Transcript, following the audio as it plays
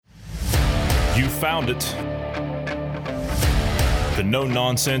You found it. The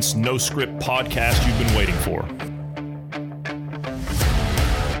no-nonsense, no-script podcast you've been waiting for.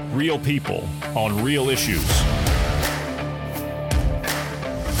 Real people on real issues.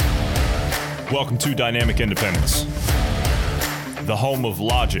 Welcome to Dynamic Independence, the home of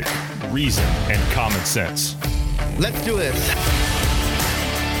logic, reason, and common sense. Let's do this.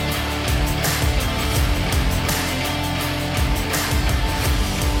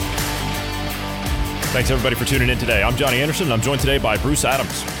 Thanks, everybody, for tuning in today. I'm Johnny Anderson, and I'm joined today by Bruce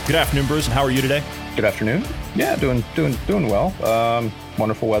Adams. Good afternoon, Bruce, and how are you today? Good afternoon. Yeah, doing well.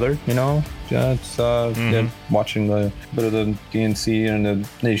 Wonderful weather, you know. Just watching the bit of the DNC and the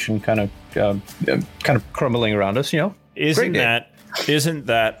nation kind of crumbling around us, you know. Isn't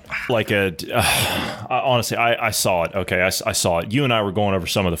that like a honestly, I saw it. Okay, I saw it. You and I were going over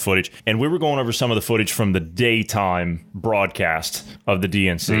some of the footage, and we were going over some of the footage from the daytime broadcast of the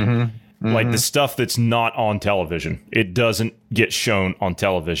DNC. Like the stuff that's not on television. It doesn't get shown on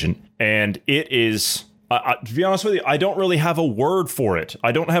television. And it is, to be honest with you, I don't really have a word for it.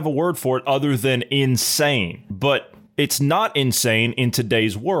 I don't have a word for it other than insane. But it's not insane in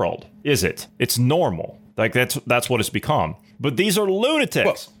today's world, is it? It's normal. Like that's what it's become. But these are lunatics.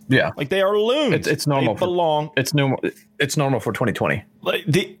 Well, yeah. Like they are loons. It's normal. It's normal for 2020.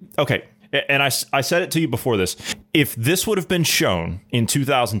 Okay. And I said it to you before this. If this would have been shown in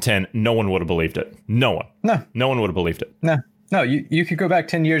 2010, no one would have believed it. No one. No one would have believed it. No. You could go back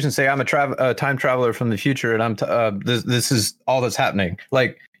 10 years and say I'm a time traveler from the future, and this is all that's happening.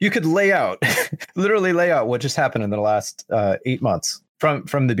 Like you could literally lay out what just happened in the last 8 months.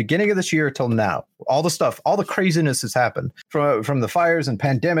 From the beginning of this year till now, all the craziness has happened from the fires and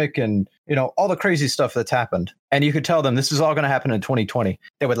pandemic and, you know, all the crazy stuff that's happened. And you could tell them this is all going to happen in 2020.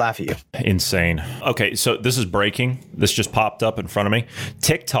 They would laugh at you. Insane. Okay, so this is breaking. This just popped up in front of me.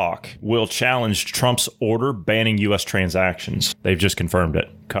 TikTok will challenge Trump's order banning U.S. transactions. They've just confirmed it.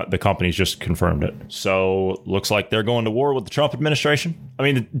 The company's just confirmed it. So looks like they're going to war with the Trump administration. I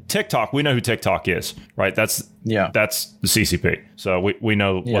mean, TikTok, we know who TikTok is, right? That's the CCP. So we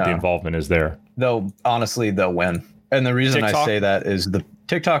know what the involvement is there. Though, honestly, they'll win. And the reason I say that is the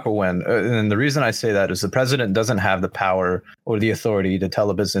TikTok will win. And the reason I say that is the president doesn't have the power or the authority to tell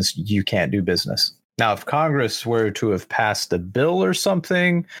a business you can't do business. Now, if Congress were to have passed a bill or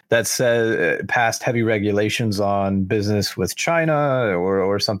something that said passed heavy regulations on business with China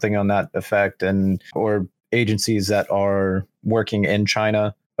or something on that effect, or agencies that are working in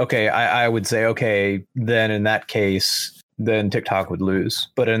China, okay, I would say, okay, then in that case, then TikTok would lose.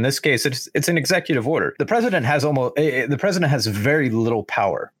 But in this case, it's an executive order. The president has very little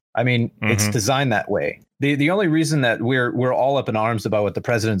power. I mean, it's designed that way. The only reason that we're all up in arms about what the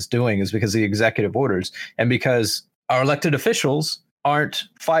president's doing is because of the executive orders and because our elected officials aren't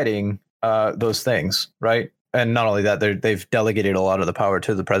fighting those things, right? And not only that, they've delegated a lot of the power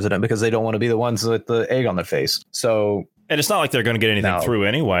to the president because they don't want to be the ones with the egg on their face. So, and it's not like they're going to get anything through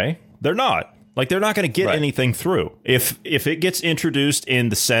anyway. They're not. Like, they're not going to get anything through. If it gets introduced in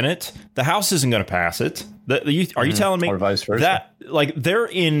the Senate, the House isn't going to pass it. Are you telling me or vice versa? That, like, they're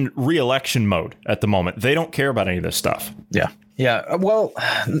in re-election mode at the moment? They don't care about any of this stuff. Yeah. Well,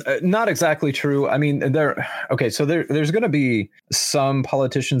 not exactly true. I mean, so there's going to be some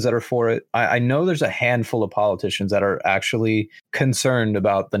politicians that are for it. I know there's a handful of politicians that are actually concerned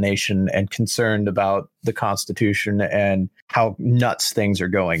about the nation and concerned about the Constitution and how nuts things are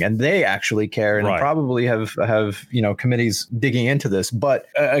going. And they actually care and probably have committees digging into this. But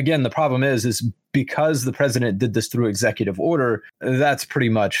again, the problem is because the president did this through executive order, that's pretty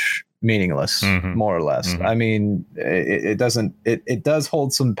much meaningless, more or less. I mean, it does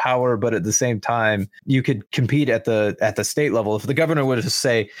hold some power, but at the same time, you could compete at the state level. If the governor were to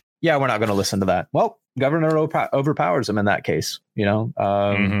say, yeah, we're not going to listen to that. Well, governor overpowers him in that case, you know?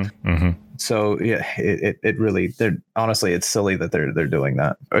 So yeah, it really, honestly, it's silly that they're doing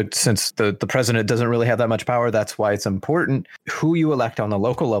that. Since the president doesn't really have that much power, that's why it's important who you elect on the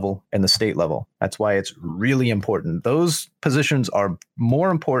local level and the state level. That's why it's really important. Those positions are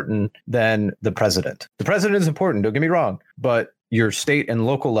more important than the president. The president is important, don't get me wrong, but your state and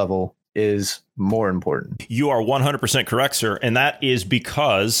local level is more important. You are 100% correct, sir. And that is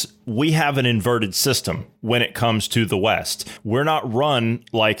because we have an inverted system when it comes to the West. We're not run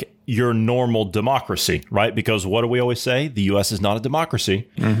like your normal democracy, right? Because what do we always say? The U.S. is not a democracy.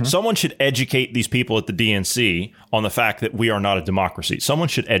 Someone should educate these people at the DNC on the fact that we are not a democracy. Someone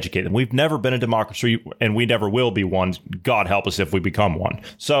should educate them. We've never been a democracy and we never will be one. God help us if we become one.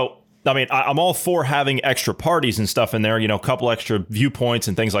 So I mean, I'm all for having extra parties and stuff in there, a couple extra viewpoints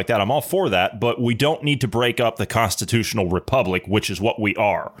and things like that. I'm all for that, but we don't need to break up the constitutional republic, which is what we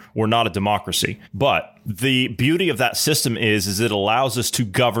are. We're not a democracy. But the beauty of that system is it allows us to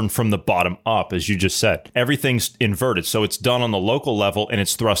govern from the bottom up, as you just said. Everything's inverted. So it's done on the local level and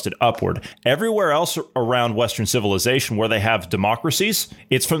it's thrusted upward. Everywhere else around Western civilization where they have democracies,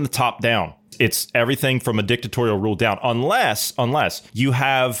 it's from the top down. It's everything from a dictatorial rule down, unless you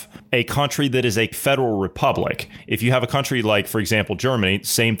have a country that is a federal republic. If you have a country like, for example, Germany,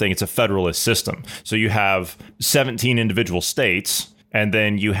 same thing. It's a federalist system. So you have 17 individual states, and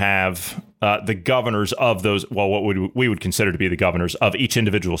then you have the governors of those, well, what we would consider to be the governors of each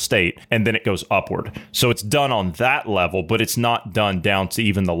individual state, and then it goes upward. So it's done on that level, but it's not done down to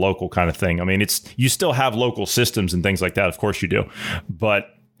even the local kind of thing. I mean, you still have local systems and things like that. Of course you do.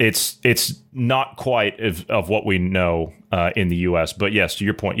 But it's not quite of what we know in the U.S. But yes, to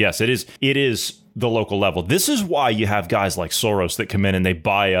your point, yes, it is the local level. This is why you have guys like Soros that come in and they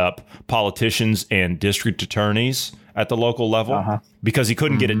buy up politicians and district attorneys at the local level because he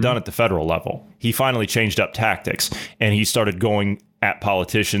couldn't get it done at the federal level. He finally changed up tactics and he started going at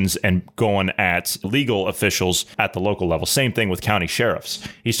politicians and going at legal officials at the local level. Same thing with county sheriffs.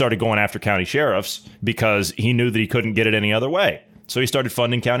 He started going after county sheriffs because he knew that he couldn't get it any other way. So he started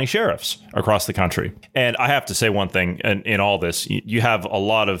funding county sheriffs across the country. And I have to say one thing in all this, you have a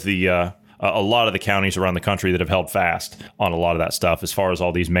lot of the counties around the country that have held fast on a lot of that stuff. As far as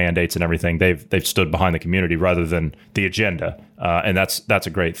all these mandates and everything, they've stood behind the community rather than the agenda. And that's a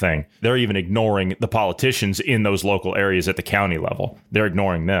great thing. They're even ignoring the politicians in those local areas at the county level. They're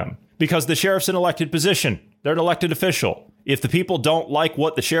ignoring them because the sheriff's an elected position. They're an elected official. If the people don't like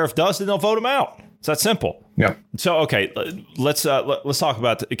what the sheriff does, then they'll vote him out. It's that simple. Yeah. So, okay, let's talk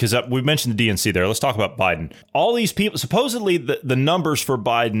about, because we mentioned the DNC there. Let's talk about Biden. All these people, supposedly the numbers for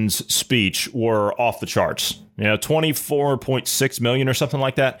Biden's speech were off the charts. 24.6 million or something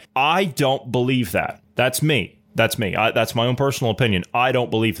like that. I don't believe that. That's me. That's my own personal opinion. I don't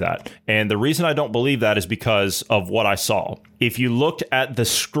believe that. And the reason I don't believe that is because of what I saw. If you looked at the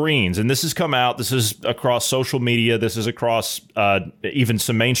screens, and this has come out, this is across social media, this is across even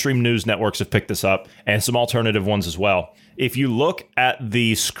some mainstream news networks have picked this up, and some alternative ones as well. If you look at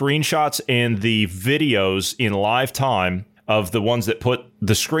the screenshots and the videos in live time of the ones that put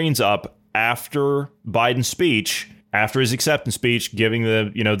the screens up after Biden's speech, after his acceptance speech, giving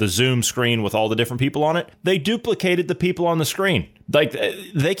the Zoom screen with all the different people on it, they duplicated the people on the screen. Like,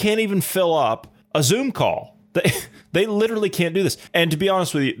 they can't even fill up a Zoom call. They literally can't do this. And to be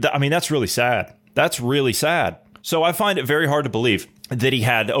honest with you, I mean, that's really sad. That's really sad. So I find it very hard to believe that he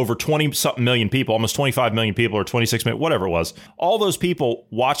had over 20-something million people, almost 25 million people or 26 million, whatever it was. All those people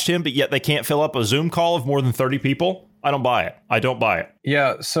watched him, but yet they can't fill up a Zoom call of more than 30 people. I don't buy it. I don't buy it.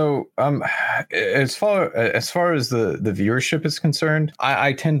 Yeah. So as far as the viewership is concerned,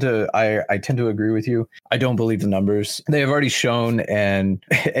 I tend to agree with you. I don't believe the numbers. They have already shown and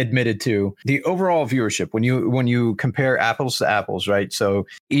admitted to the overall viewership when you compare apples to apples, right? So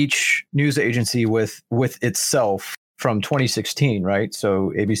each news agency with itself from 2016, right?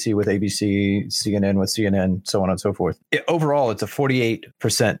 So ABC with ABC, CNN with CNN, so on and so forth. Overall, it's a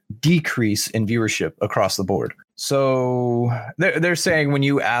 48% decrease in viewership across the board. So they're saying when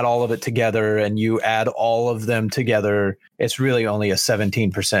you add all of it together and you add all of them together, it's really only a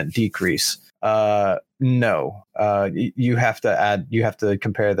 17% decrease. No, you have to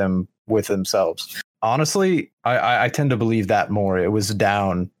compare them with themselves. Honestly, I tend to believe that more. It was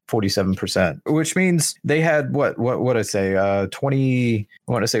down 47%, which means they had what I say, 20.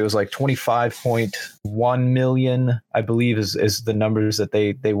 I want to say it was like 25.1 million, I believe is the numbers that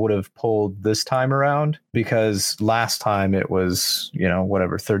they would have pulled this time around, because last time it was,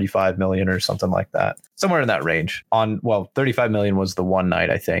 35 million or something like that, somewhere in that range. 35 million was the one night,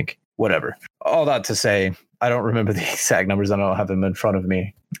 I think. Whatever. All that to say, I don't remember the exact numbers. I don't have them in front of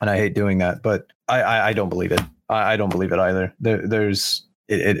me, and I hate doing that. But I don't believe it. I don't believe it either. There's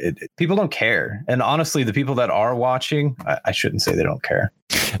people don't care, and honestly, the people that are watching, I shouldn't say they don't care.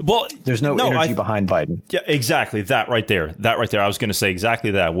 Well, there's no energy behind Biden. Yeah, exactly. That right there. I was going to say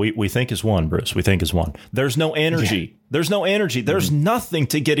exactly that. We think is one, Bruce. We think is one. There's no energy. Yeah. There's no energy. There's nothing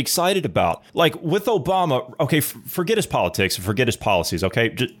to get excited about. Like with Obama, okay, forget his politics, forget his policies, okay?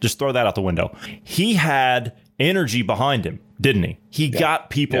 Just throw that out the window. He had energy behind him, didn't he? He got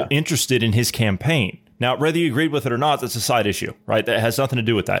people interested in his campaign. Now, whether you agreed with it or not, that's a side issue, right? That has nothing to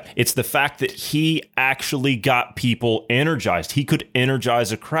do with that. It's the fact that he actually got people energized. He could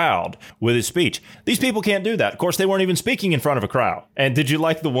energize a crowd with his speech. These people can't do that. Of course, they weren't even speaking in front of a crowd. And did you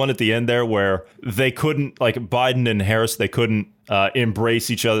like the one at the end there where they couldn't, like Biden and Harris, they couldn't embrace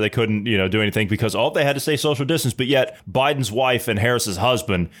each other. They couldn't, do anything because they had to stay social distance. But yet Biden's wife and Harris's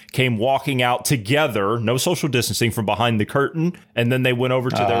husband came walking out together, no social distancing, from behind the curtain. And then they went over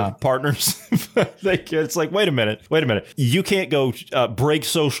to their partners. It's like, wait a minute. You can't go break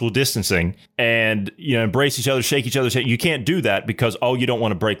social distancing and, embrace each other, shake each other's hand. You can't do that because, you don't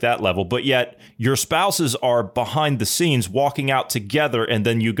want to break that level. But yet your spouses are behind the scenes walking out together and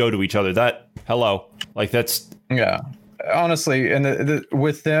then you go to each other. Hello. Like that's. Yeah. Honestly, and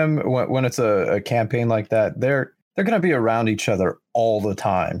with them, when it's a campaign like that, they're going to be around each other all the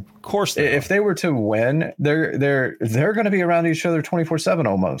time. Of course, if they were to win, they're going to be around each other 24/7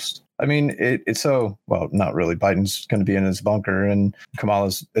 almost. I mean, it's so well, not really. Biden's going to be in his bunker, and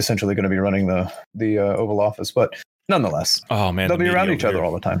Kamala's essentially going to be running the Oval Office, but nonetheless, oh man, they'll be around each other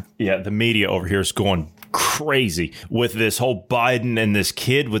all the time. Yeah, the media over here is going crazy with this whole Biden and this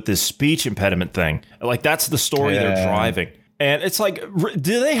kid with this speech impediment thing. Like that's the story they're driving. And it's like,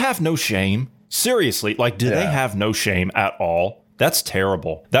 do they have no shame? Seriously, like, do they have no shame at all? That's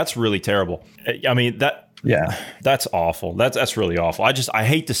terrible. That's really terrible. I mean, that's awful. That's really awful. I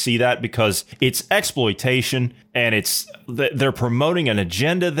hate to see that because it's exploitation and they're promoting an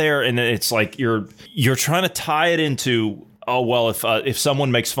agenda there. And it's like, you're trying to tie it into, if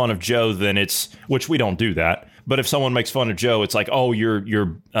someone makes fun of Joe, then which we don't do that. But if someone makes fun of Joe, it's like,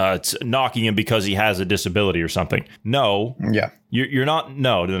 you're knocking him because he has a disability or something. No. Yeah. You're not.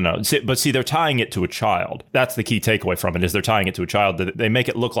 No. But see, they're tying it to a child. That's the key takeaway from it is they're tying it to a child. They make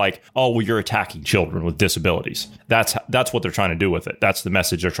it look like, you're attacking children with disabilities. That's what they're trying to do with it. That's the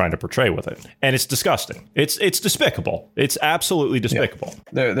message they're trying to portray with it. And it's disgusting. It's despicable. It's absolutely despicable.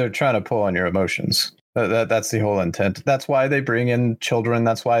 Yeah. They're trying to pull on your emotions. That's the whole intent. That's why they bring in children.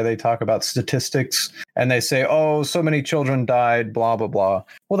 That's why they talk about statistics and they say, so many children died, blah, blah, blah.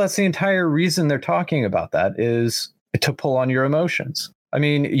 Well, that's the entire reason they're talking about that is to pull on your emotions. I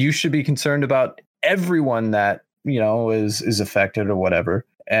mean, you should be concerned about everyone that, is affected or whatever.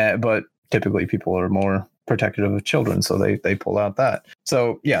 But typically people are more protective of children. So they pull out that.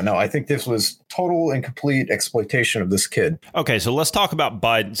 So, I think this was total and complete exploitation of this kid. Okay, so let's talk about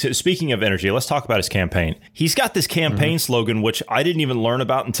Biden. Speaking of energy, let's talk about his campaign. He's got this campaign slogan, which I didn't even learn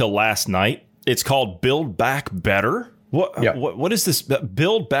about until last night. It's called Build Back Better. What is this?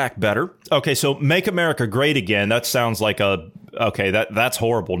 Build Back Better. Okay, so Make America Great Again. That sounds like that's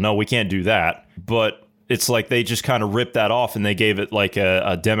horrible. No, we can't do that. But it's like they just kind of ripped that off and they gave it like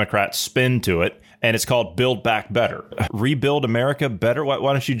a Democrat spin to it. And it's called Build Back Better. Rebuild America Better? Why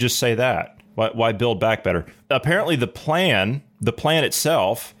don't you just say that? Why Build Back Better? Apparently the plan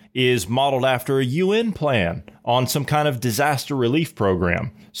itself is modeled after a UN plan on some kind of disaster relief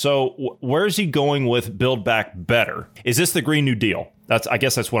program. So where is he going with Build Back Better? Is this the Green New Deal? I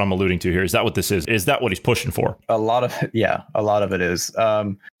guess that's what I'm alluding to here. Is that what this is? Is that what he's pushing for? A lot of it is.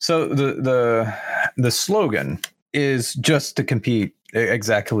 So the slogan is just to compete,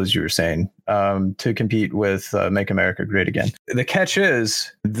 exactly as you were saying, to compete with Make America Great Again. The catch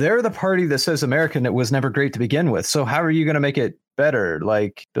is they're the party that says America was never great to begin with. So how are you going to make it better?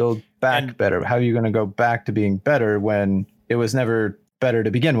 Like build back better? How are you going to go back to being better when it was never better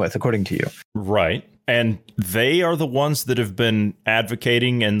to begin with, according to you? Right. And they are the ones that have been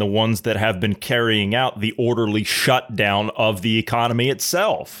advocating and the ones that have been carrying out the orderly shutdown of the economy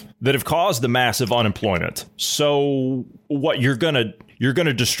itself that have caused the massive unemployment. So what, you're going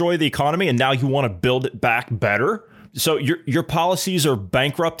to destroy the economy and now you want to build it back better? So your policies are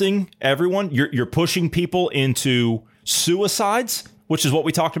bankrupting everyone. You're pushing people into suicides, which is what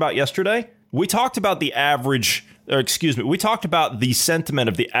we talked about yesterday. We talked about we talked about the sentiment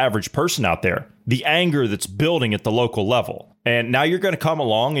of the average person out there, the anger that's building at the local level. And now you're going to come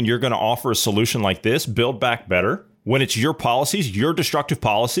along and you're going to offer a solution like this, Build Back Better, when it's your policies, your destructive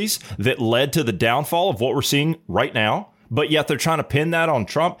policies that led to the downfall of what we're seeing right now. But yet they're trying to pin that on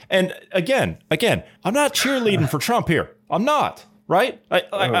Trump. And again, I'm not cheerleading for Trump here. I'm not, right?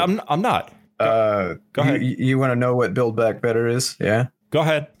 I'm not. Go ahead. You want to know what Build Back Better is? Yeah. Go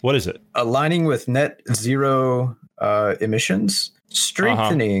ahead. What is it? Aligning with net zero emissions,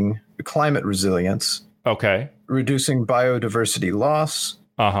 strengthening climate resilience. Okay. Reducing biodiversity loss.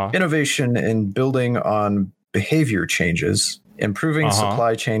 Innovation in building on behavior changes. Improving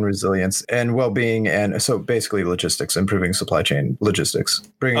supply chain resilience and well-being, and so basically logistics, improving supply chain logistics,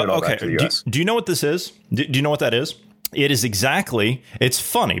 bringing it all back to the U.S. Do you know what this is? Do you know what that is? It is exactly. It's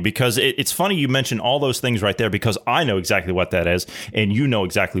funny because it's funny you mentioned all those things right there because I know exactly what that is, and you know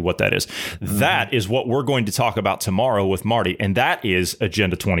exactly what that is. Mm-hmm. That is what we're going to talk about tomorrow with Marty, and that is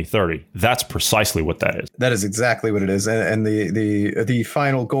Agenda 2030. That's precisely what that is. That is exactly what it is, and the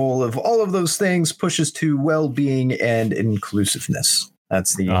final goal of all of those things pushes to well-being and inclusiveness.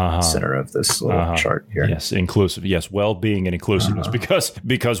 That's the center of this little chart here. Yes, inclusive. Yes, well-being and inclusiveness.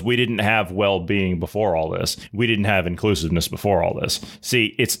 Because we didn't have well-being before all this. We didn't have inclusiveness before all this.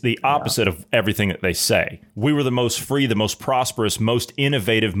 See, it's the opposite of everything that they say. We were the most free, the most prosperous, most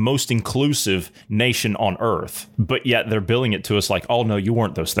innovative, most inclusive nation on earth. But yet they're billing it to us like, oh, no, you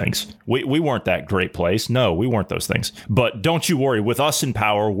weren't those things. We weren't that great place. No, we weren't those things. But don't you worry. With us in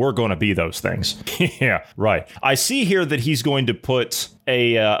power, we're going to be those things. Yeah, right. I see here that he's going to put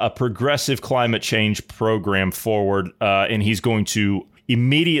a progressive climate change program forward, and he's going to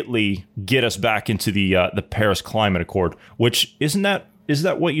immediately get us back into the Paris Climate Accord. Which is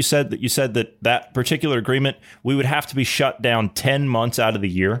that what you said? That you said that particular agreement we would have to be shut down 10 months out of the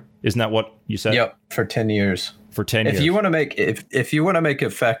year. Isn't that what you said? Yep, for 10 years. For 10 years. If you want to make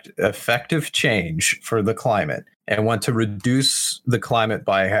effective change for the climate and want to reduce the climate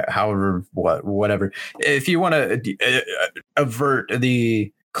by whatever, if you want to avert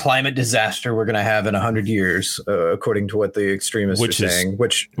the climate disaster we're going to have in 100 years, according to what the extremists are saying,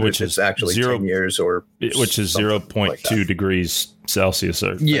 which is actually 10 years which is 0.2 like degrees Celsius.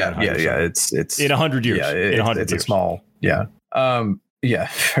 Or It's in 100 years. Yeah, it's a small. Yeah.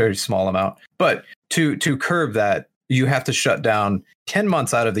 Very small amount. But to curb that, you have to shut down 10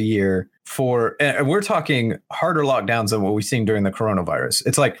 months out of the year and we're talking harder lockdowns than what we've seen during the coronavirus.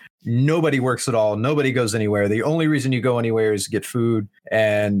 It's like nobody works at all. Nobody goes anywhere. The only reason you go anywhere is to get food,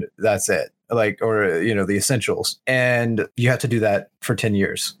 and that's it. Or the essentials. And you have to do that for 10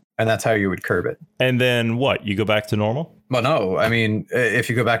 years. And that's how you would curb it. And then what? You go back to normal? Well, no. I mean, if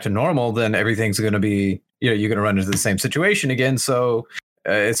you go back to normal, then everything's going to be, you're going to run into the same situation again. So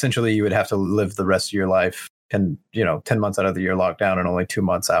essentially, you would have to live the rest of your life and 10 months out of the year locked down and only 2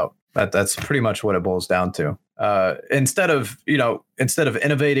 months out. That's pretty much what it boils down to. Instead of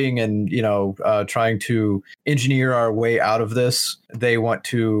innovating and trying to engineer our way out of this, they want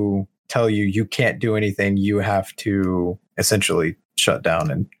to tell you can't do anything. You have to essentially shut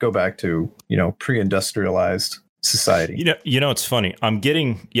down and go back to pre-industrialized society. It's funny. I'm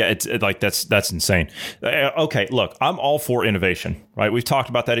getting it's like that's insane. Okay, look, I'm all for innovation, right? We've talked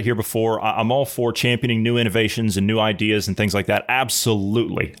about that here before. I'm all for championing new innovations and new ideas and things like that.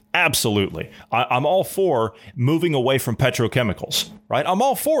 Absolutely. I'm all for moving away from petrochemicals, right? I'm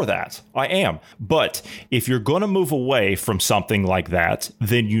all for that. I am. But if you're going to move away from something like that,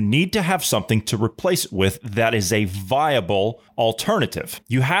 then you need to have something to replace it with that is a viable alternative.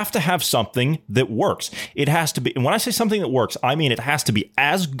 You have to have something that works. It has to be, and when I say something that works, I mean it has to be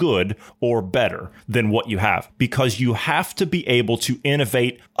as good or better than what you have, because you have to be able to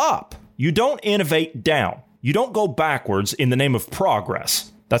innovate up. You don't innovate down. You don't go backwards in the name of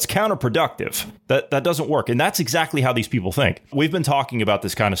progress. That's counterproductive. That doesn't work. And that's exactly how these people think. We've been talking about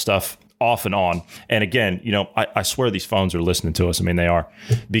this kind of stuff off and on. And again, I swear these phones are listening to us. I mean, they are,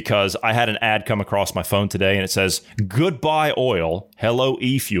 because I had an ad come across my phone today and it says, "Goodbye oil. Hello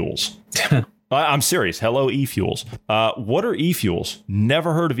e-fuels." I'm serious. Hello e-fuels. What are e-fuels?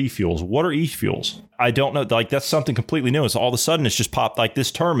 Never heard of e-fuels. What are e-fuels? I don't know. Like, that's something completely new. So all of a sudden it's just popped, like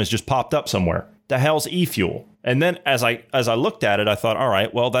this term has just popped up somewhere. The hell's e-fuel? And then as I looked at it, I thought, all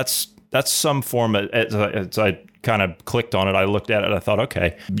right, well, that's some form of, as I kind of clicked on it, I looked at it, I thought,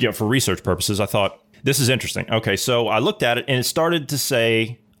 okay, for research purposes, I thought, this is interesting. Okay, so I looked at it and it started to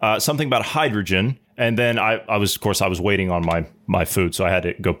say something about hydrogen. And then I was waiting on my food, so I had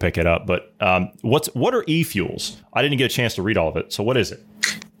to go pick it up. But what are e-fuels? I didn't get a chance to read all of it. So what is it?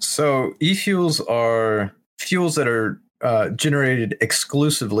 So e-fuels are fuels that are generated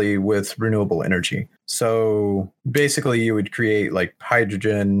exclusively with renewable energy. So basically, you would create like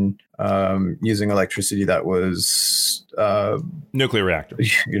hydrogen using electricity that was nuclear reactor,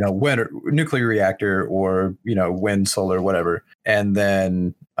 nuclear reactor, or wind, solar, whatever, and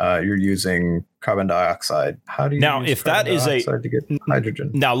then you're using carbon dioxide. How do you now if that is to get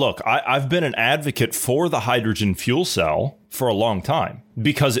hydrogen? Now look, I've been an advocate for the hydrogen fuel cell for a long time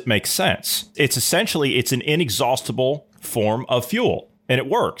because it makes sense. It's an inexhaustible form of fuel and it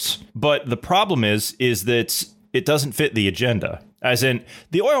works. But the problem is that it doesn't fit the agenda. As in,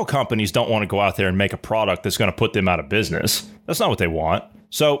 the oil companies don't want to go out there and make a product that's going to put them out of business. That's not what they want.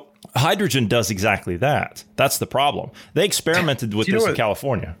 So hydrogen does exactly that. That's the problem. They experimented with this in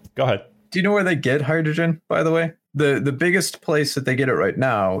California. Go ahead. Do you know where they get hydrogen, by the way? The biggest place that they get it right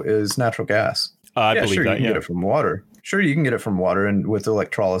now is natural gas. I believe sure, that, you can get it from water. Sure, you can get it from water and with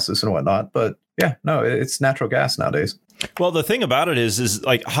electrolysis and whatnot, but yeah, no, it's natural gas nowadays. Well, the thing about it is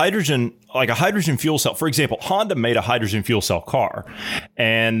like hydrogen, like a hydrogen fuel cell. For example, Honda made a hydrogen fuel cell car,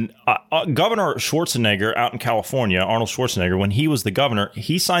 and Governor Schwarzenegger out in California, Arnold Schwarzenegger, when he was the governor,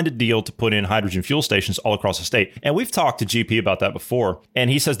 he signed a deal to put in hydrogen fuel stations all across the state. And we've talked to GP about that before, and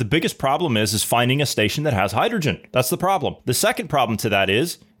he says the biggest problem is finding a station that has hydrogen. That's the problem. The second problem to that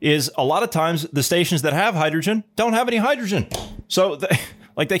is a lot of times the stations that have hydrogen don't have any hydrogen, so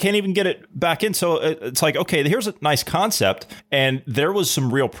like they can't even get it back in. So it's like, okay, here's a nice concept. And there was some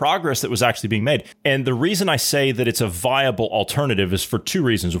real progress that was actually being made. And the reason I say that it's a viable alternative is for two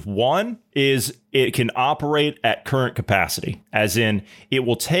reasons. One is it can operate at current capacity, as in it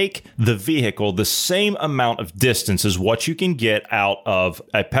will take the vehicle the same amount of distance as what you can get out of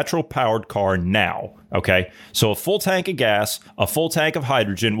a petrol powered car now. Okay, so a full tank of gas, a full tank of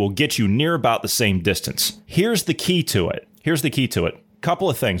hydrogen will get you near about the same distance. Here's the key to it. Couple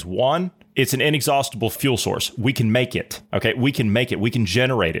of things. One, it's an inexhaustible fuel source. We can make it. Okay, we can make it. We can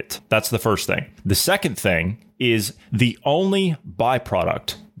generate it. That's the first thing. The second thing is the only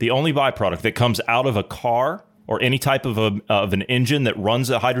byproduct that comes out of a car or any type of an engine that runs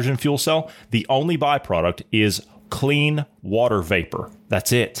a hydrogen fuel cell, the only byproduct is clean water vapor.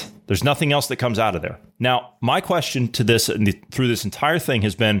 That's it. There's nothing else that comes out of there. Now, my question to this and through this entire thing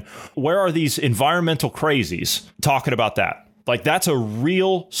has been, where are these environmental crazies talking about that? Like, that's a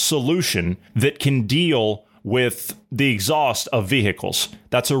real solution that can deal with the exhaust of vehicles.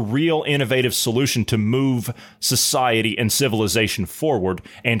 That's a real innovative solution to move society and civilization forward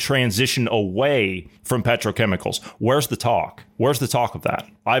and transition away from petrochemicals. Where's the talk? Where's the talk of that?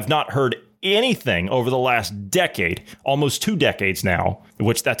 I've not heard anything over the last decade, almost 2 decades now,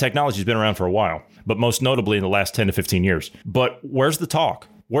 which that technology has been around for a while, but most notably in the last 10 to 15 years. But where's the talk?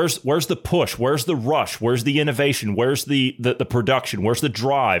 Where's the push? Where's the rush? Where's the innovation? Where's the production? Where's the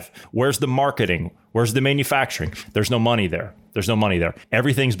drive? Where's the marketing? Where's the manufacturing? There's no money there.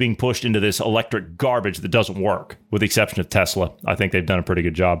 Everything's being pushed into this electric garbage that doesn't work, with the exception of Tesla. I think they've done a pretty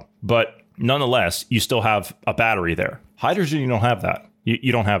good job. But nonetheless, you still have a battery there. Hydrogen, you don't have that.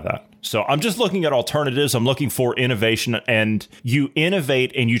 You don't have that. So I'm just looking at alternatives. I'm looking for innovation, and you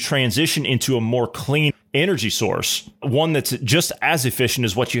innovate and you transition into a more clean energy source, one that's just as efficient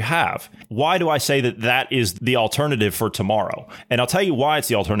as what you have. Why do I say that is the alternative for tomorrow? And I'll tell you why it's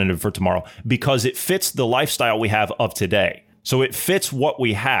the alternative for tomorrow, because it fits the lifestyle we have of today. So it fits what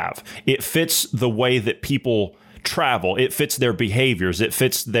we have. It fits the way that people travel. It fits their behaviors. It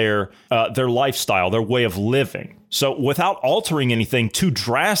fits their lifestyle, their way of living. So without altering anything too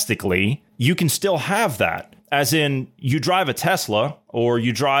drastically, you can still have that. As in, you drive a Tesla or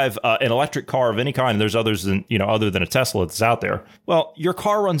you drive an electric car of any kind. And there's others than, other than a Tesla that's out there. Well, your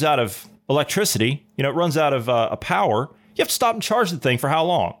car runs out of electricity. It runs out of power. You have to stop and charge the thing for how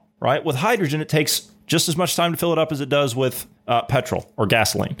long, right? With hydrogen, it takes just as much time to fill it up as it does with petrol or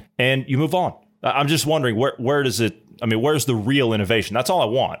gasoline, and you move on. I'm just wondering where's the real innovation? That's all I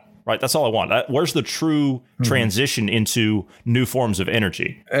want. Right. That's all I want. Where's the true transition into new forms of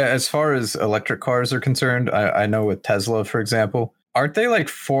energy? As far as electric cars are concerned, I know with Tesla, for example, aren't they like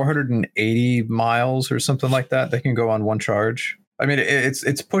 480 miles or something like that? They can go on one charge. I mean,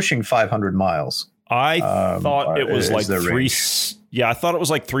 it's pushing 500 miles. I thought it was like I thought it was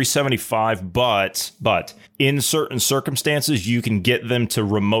like 375, but in certain circumstances, you can get them to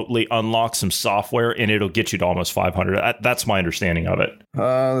remotely unlock some software and it'll get you to almost 500. That's my understanding of it.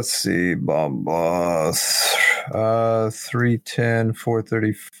 Let's see. 310,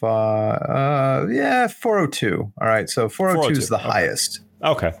 435. 402. All right. So 402 is the highest.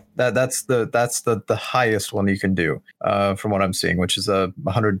 Okay. That's the highest one you can do, from what I'm seeing, which is a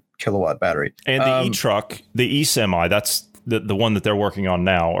 100 kilowatt battery. And the e-truck, the e-semi, that's the one that they're working on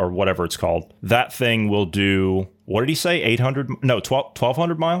now, or whatever it's called. That thing will do, what did he say?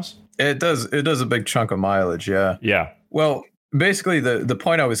 1,200 miles? It does a big chunk of mileage. Yeah. Yeah. Well, basically the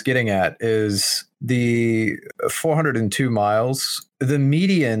point I was getting at is the 402 miles, the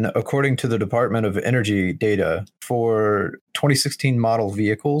median, according to the Department of Energy data for 2016 model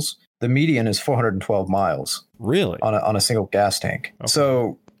vehicles, the median is 412 miles. Really? On a single gas tank. Okay.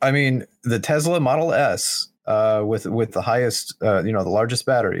 So, I mean, the Tesla Model S, with the highest, the largest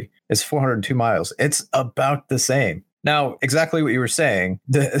battery, is 402 miles. It's about the same. Now, exactly what you were saying,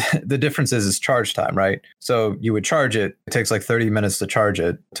 the difference is charge time, right? So you would charge it. It takes like 30 minutes to charge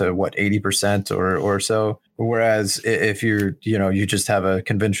it to 80% or so. Whereas if you just have a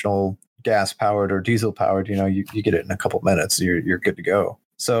conventional gas powered or diesel powered, you get it in a couple minutes. You're good to go.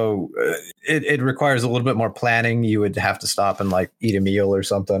 So it requires a little bit more planning. You would have to stop and like eat a meal or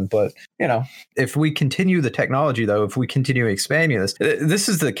something. But, if we continue the technology, though, if we continue expanding this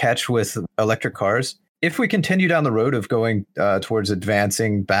is the catch with electric cars. If we continue down the road of going towards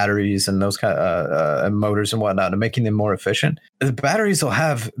advancing batteries and those kind of motors and whatnot and making them more efficient, the batteries will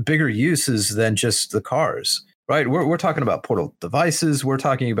have bigger uses than just the cars. Right. We're talking about portable devices. We're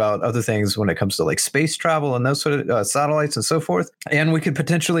talking about other things when it comes to like space travel and those sort of satellites and so forth. And we could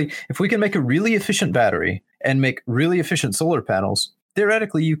potentially, if we can make a really efficient battery and make really efficient solar panels,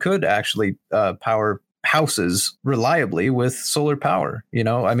 theoretically, you could actually power houses reliably with solar power.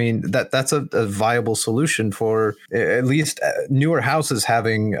 I mean, that's a viable solution for at least newer houses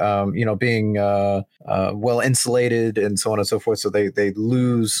having, being well insulated and so on and so forth. So they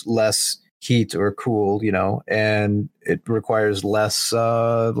lose less heat or cool, and it requires less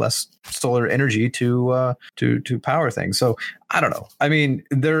solar energy to power things. So I don't know. I mean,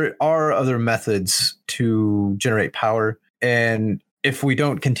 there are other methods to generate power, and if we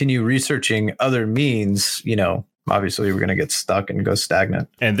don't continue researching other means, obviously we're going to get stuck and go stagnant.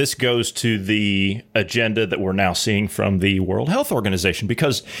 And this goes to the agenda that we're now seeing from the World Health Organization,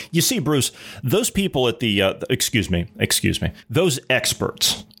 because you see, Bruce, those people at the those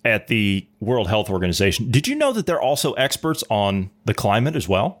experts at the World Health Organization, did you know that they're also experts on the climate as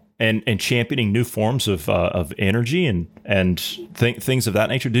well? And championing new forms of energy and things of that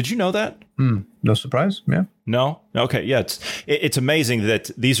nature. Did you know that? No surprise. Yeah. No. Okay. Yeah. It's amazing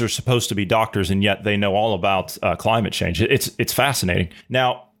that these are supposed to be doctors, and yet they know all about climate change. It's fascinating.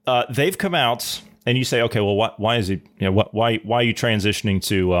 Now they've come out, and you say, okay, well, why is it? Why are you transitioning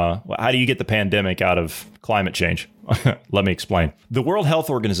to? How do you get the pandemic out of climate change? Let me explain. The World Health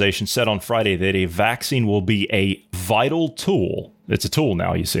Organization said on Friday that a vaccine will be a vital tool. It's a tool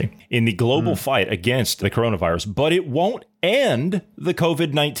now, you see, in the global fight against the coronavirus, but it won't end the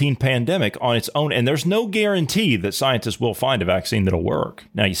COVID-19 pandemic on its own. And there's no guarantee that scientists will find a vaccine that'll work.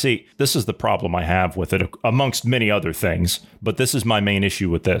 Now, you see, this is the problem I have with it, amongst many other things. But this is my main issue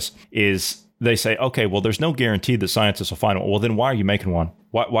with this is they say, OK, well, there's no guarantee that scientists will find one. Well, then why are you making one?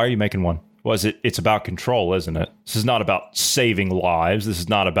 Why are you making one? It's about control, isn't it? This is not about saving lives. This is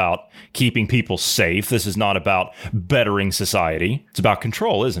not about keeping people safe. This is not about bettering society. It's about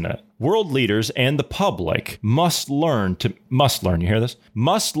control, isn't it? World leaders and the public must learn, you hear this?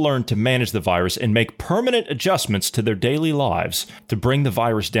 Must learn to manage the virus and make permanent adjustments to their daily lives to bring the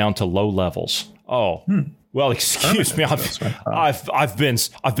virus down to low levels. Oh. Well, excuse me. I've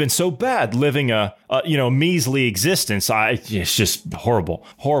been so bad living a measly existence. It's just horrible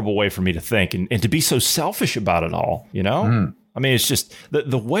way for me to think and to be so selfish about it all. I mean, it's just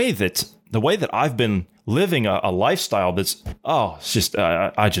the way that I've been living a lifestyle that's, it's just,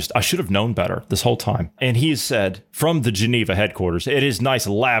 I should have known better this whole time. And he said from the Geneva headquarters, it is a nice,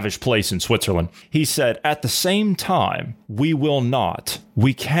 lavish place in Switzerland. He said, at the same time,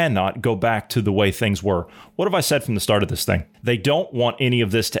 we cannot go back to the way things were. What have I said from the start of this thing? They don't want any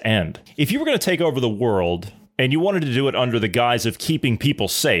of this to end. If you were going to take over the world and you wanted to do it under the guise of keeping people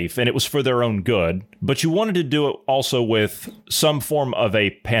safe, and it was for their own good, but you wanted to do it also with some form of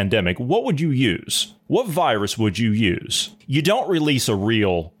a pandemic, what would you use? What virus would you use? You don't release a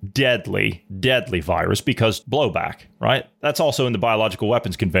real deadly virus because blowback, right? That's also in the Biological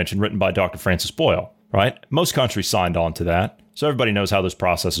Weapons Convention written by Dr. Francis Boyle, right? Most countries signed on to that. So everybody knows how those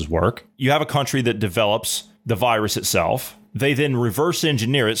processes work. You have a country that develops the virus itself. They then reverse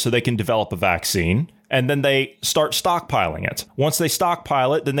engineer it so they can develop a vaccine. And then they start stockpiling it. Once they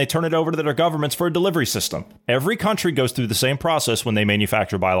stockpile it, then they turn it over to their governments for a delivery system. Every country goes through the same process when they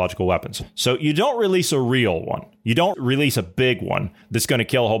manufacture biological weapons. So you don't release a real one. You don't release a big one that's going to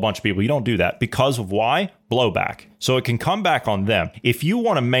kill a whole bunch of people. You don't do that. Because of why? Blowback. So it can come back on them. If you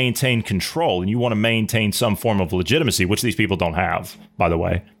want to maintain control and you want to maintain some form of legitimacy, which these people don't have, by the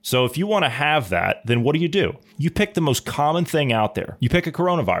way. So if you want to have that, then what do? You pick the most common thing out there. You pick a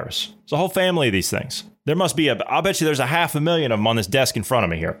coronavirus. It's a whole family of these things. There must be I'll bet you there's 500,000 of them on this desk in front of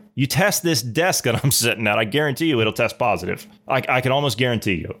me here. You test this desk that I'm sitting at, I guarantee you it'll test positive. I can almost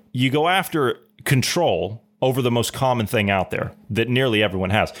guarantee you. You go after control over the most common thing out there that nearly everyone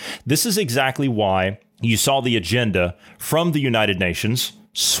has. This is exactly why you saw the agenda from the United Nations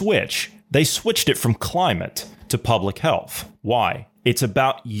switch. They switched it from climate to public health. Why? It's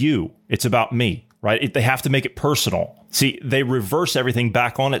about you. It's about me, right? They have to make it personal. See, they reverse everything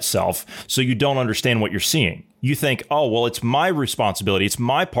back on itself so you don't understand what you're seeing. You think, oh, well, it's my responsibility. It's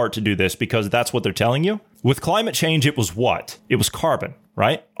my part to do this because that's what they're telling you. With climate change, it was what? It was carbon,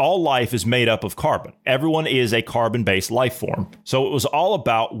 right? All life is made up of carbon. Everyone is a carbon-based life form. So it was all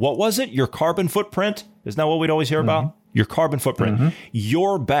about, what was it? Your carbon footprint? Isn't that what we'd always hear about? Your carbon footprint.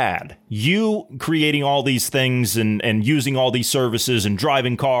 You're bad. You creating all these things and using all these services and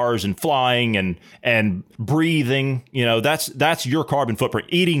driving cars and flying and breathing, that's your carbon footprint.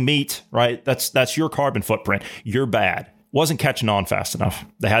 Eating meat, right? That's your carbon footprint. You're bad. Wasn't catching on fast enough.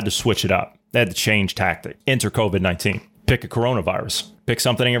 They had to switch it up. They had to change tactic. Enter COVID-19. Pick a coronavirus. Pick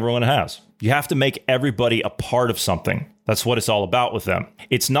something everyone has. You have to make everybody a part of something. That's what it's all about with them.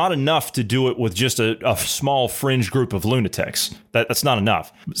 It's not enough to do it with just a small fringe group of lunatics. That's not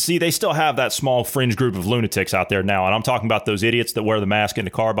enough. See, they still have that small fringe group of lunatics out there now. And I'm talking about those idiots that wear the mask in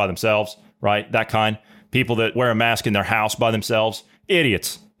the car by themselves, right? That kind. People that wear a mask in their house by themselves.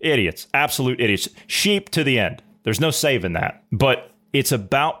 Idiots. Absolute idiots. Sheep to the end. There's no saving that. But it's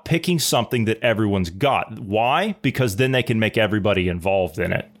about picking something that everyone's got. Why? Because then they can make everybody involved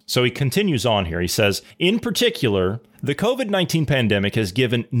in it. So he continues on here. He says, in particular, the COVID-19 pandemic has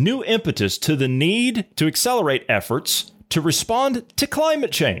given new impetus to the need to accelerate efforts to respond to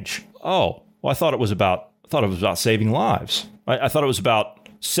climate change. Oh, well, I thought it was about saving lives. I thought it was about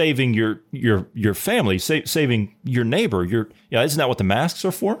saving your family, saving your neighbor. Isn't that what the masks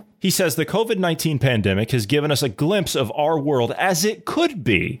are for? He says the COVID-19 pandemic has given us a glimpse of our world as it could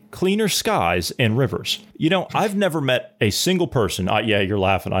be, cleaner skies and rivers. I've never met a single person. Yeah, you're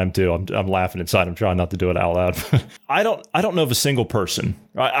laughing. I'm too. I'm laughing inside. I'm trying not to do it out loud. I don't know of a single person.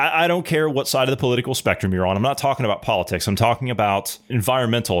 I don't care what side of the political spectrum you're on. I'm not talking about politics. I'm talking about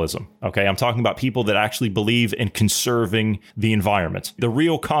environmentalism. Okay, I'm talking about people that actually believe in conserving the environment, the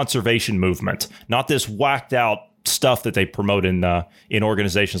real conservation movement, not this whacked out stuff that they promote in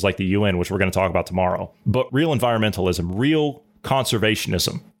organizations like the UN, which we're going to talk about tomorrow. But real environmentalism, real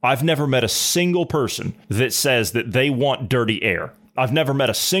conservationism. I've never met a single person that says that they want dirty air. I've never met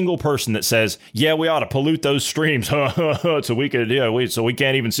a single person that says, yeah, we ought to pollute those streams so we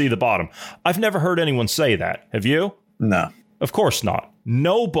can't even see the bottom. I've never heard anyone say that. Have you? No. Of course not.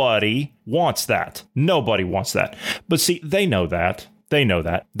 Nobody wants that. Nobody wants that. But see, they know that. They know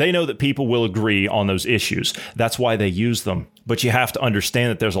that. They know that people will agree on those issues. That's why they use them. But you have to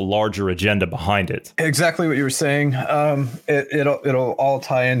understand that there's a larger agenda behind it. Exactly what you were saying. It'll all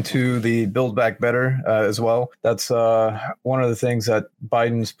tie into the Build Back Better as well. That's one of the things that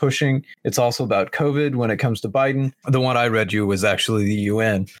Biden's pushing. It's also about COVID when it comes to Biden. The one I read you was actually the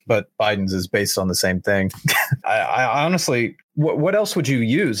UN, but Biden's is based on the same thing. I honestly, what else would you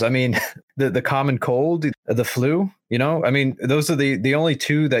use? I mean, the common cold, the flu. Those are the only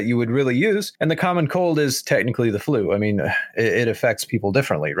two that you would really use. And the common cold is technically the flu. I mean, it affects people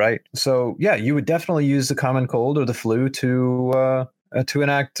differently, right? So, yeah, you would definitely use the common cold or the flu to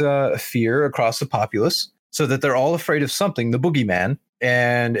enact fear across the populace so that they're all afraid of something, the boogeyman.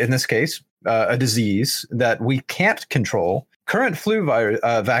 And in this case, a disease that we can't control. Current flu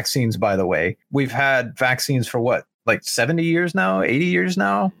vaccines, by the way, we've had vaccines for what, like 70 years now, 80 years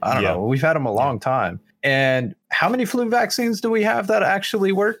now? I don't know. We've had them a long time. And how many flu vaccines do we have that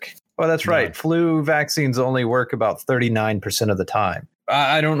actually work? Well, that's right. None. Flu vaccines only work about 39% of the time.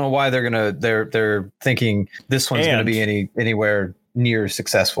 I don't know why they're thinking this one's going to be anywhere near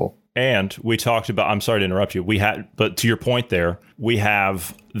successful. And we talked about, I'm sorry to interrupt you. But to your point there, we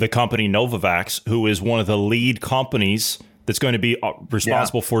have the company Novavax, who is one of the lead companies that's going to be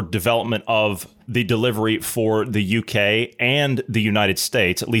responsible for development of the delivery for the UK and the United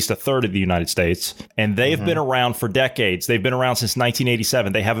States, at least a third of the United States. And they've been around for decades. They've been around since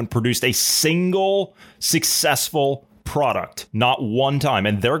 1987. They haven't produced a single successful product, not one time.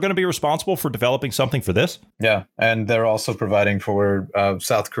 And they're going to be responsible for developing something for this? Yeah. And they're also providing for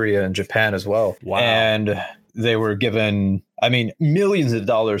South Korea and Japan as well. Wow. And they were given, millions of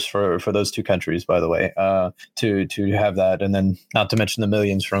dollars for those two countries, by the way, to have that. And then not to mention the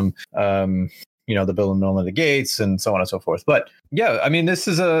millions from, the Bill and Melinda Gates and so on and so forth. But yeah, this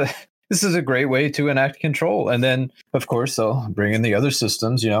is a great way to enact control. And then, of course, they'll bring in the other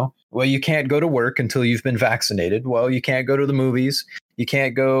systems, Well, you can't go to work until you've been vaccinated. Well, you can't go to the movies. You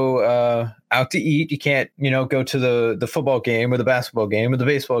can't go out to eat. You can't, go to the football game or the basketball game or the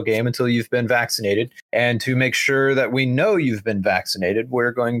baseball game until you've been vaccinated. And to make sure that we know you've been vaccinated,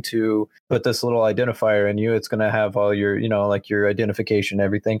 we're going to put this little identifier in you. It's going to have all your, your identification,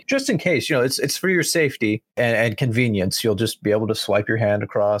 everything, just in case, it's for your safety and convenience. You'll just be able to swipe your hand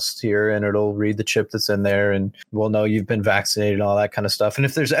across here and it'll read the chip that's in there and we'll know you've been vaccinated and all that kind of stuff. And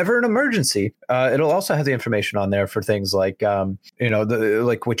if there's ever an emergency, it'll also have the information on there for things like,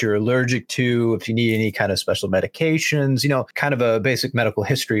 like what you're allergic to, if you need any kind of special medications, kind of a basic medical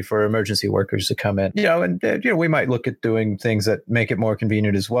history for emergency workers to come in, and we might look at doing things that make it more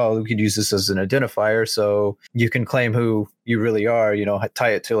convenient as well. We could use this as an identifier so you can claim who you really are,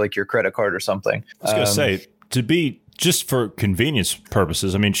 tie it to like your credit card or something. I was going to say, to be just for convenience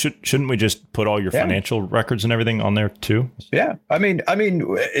purposes, I mean, shouldn't we just put all your financial records and everything on there too? Yeah, I mean,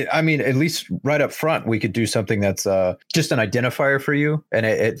 at least right up front, we could do something that's just an identifier for you, and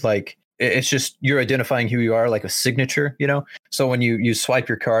it's just you're identifying who you are, like a signature, So when you swipe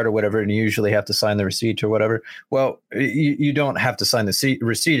your card or whatever, and you usually have to sign the receipt or whatever, well, you don't have to sign the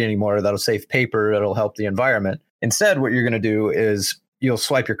receipt anymore. That'll save paper. It'll help the environment. Instead, what you're going to do is you'll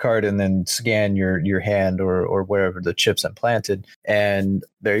swipe your card and then scan your hand or wherever the chip's implanted, and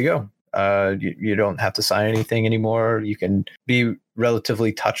there you go. You don't have to sign anything anymore. You can be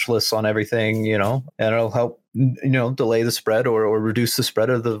relatively touchless on everything, and it'll help delay the spread or reduce the spread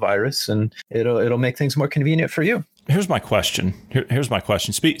of the virus, and it'll make things more convenient for you. Here's my question. Here's my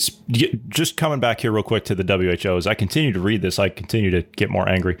question. Just coming back here real quick to the WHO. As I continue to read this, I continue to get more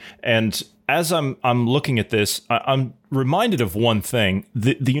angry. And as I'm looking at this, I'm reminded of one thing.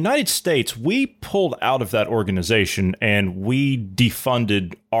 The United States, we pulled out of that organization and we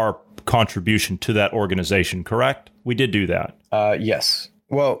defunded our contribution to that organization, correct? We did do that. Yes.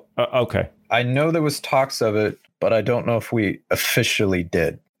 Well, okay. I know there was talks of it, but I don't know if we officially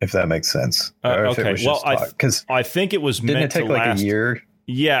did, if that makes sense. Okay. Well, I think it was meant to last. Didn't it take like a year?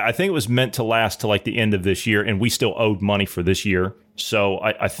 Yeah, I think it was meant to last to like the end of this year, and we still owed money for this year. So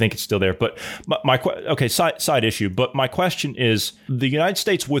I think it's still there. But side issue. But my question is, the United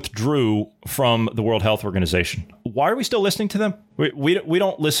States withdrew from the World Health Organization. Why are we still listening to them? We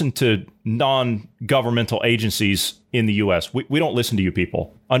don't listen to non-governmental agencies in the U.S. We don't listen to you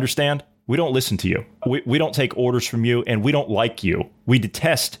people. Understand? We don't listen to you. We don't take orders from you, and we don't like you. We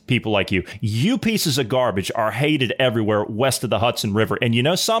detest people like you. You pieces of garbage are hated everywhere west of the Hudson River. And you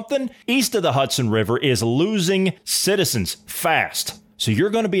know something? East of the Hudson River is losing citizens fast. So you're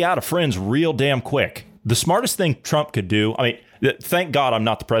going to be out of friends real damn quick. The smartest thing Trump could do, thank God I'm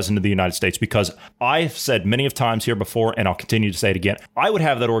not the president of the United States, because I've said many of times here before, and I'll continue to say it again, I would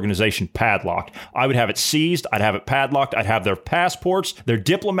have that organization padlocked. I would have it seized. I'd have it padlocked. I'd have their passports, their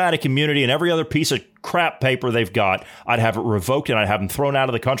diplomatic immunity, and every other piece of crap paper they've got. I'd have it revoked, and I'd have them thrown out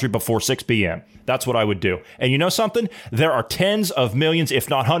of the country before 6 p.m. That's what I would do. And you know something? There are tens of millions, if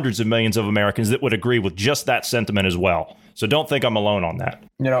not hundreds of millions of Americans that would agree with just that sentiment as well. So don't think I'm alone on that.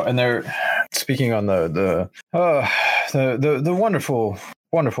 And they're speaking on the wonderful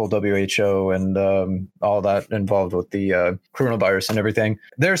WHO and all that involved with the coronavirus and everything.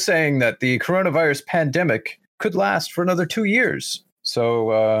 They're saying that the coronavirus pandemic could last for another 2 years.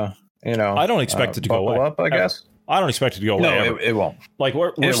 So, I don't expect it to go away. Up, I guess. I don't expect it to go away. No, it won't. Like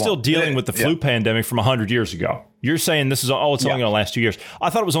we're still dealing with the flu pandemic from 100 years ago. You're saying this is it's only going to last 2 years. I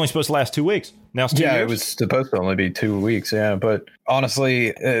thought it was only supposed to last 2 weeks. Now it's 2 years. Yeah, it was supposed to only be 2 weeks. Yeah, but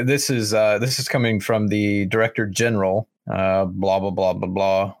honestly, this is coming from the Director General. Blah blah blah blah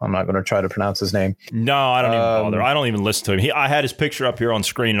blah. I'm not going to try to pronounce his name. No, I don't even bother. I don't even listen to him. I had his picture up here on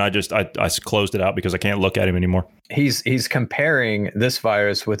screen, and I closed it out because I can't look at him anymore. He's comparing this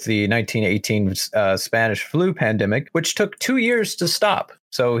virus with the 1918 Spanish flu pandemic, which took 2 years to stop.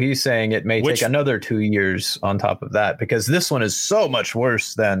 So he's saying it may take another 2 years on top of that, because this one is so much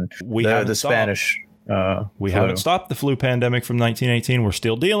worse than the Spanish. We haven't stopped the flu pandemic from 1918. We're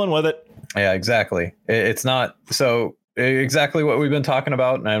still dealing with it. Yeah, exactly. It's not so. Exactly what we've been talking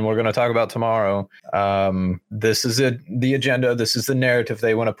about, and we're going to talk about tomorrow. This is the agenda. This is the narrative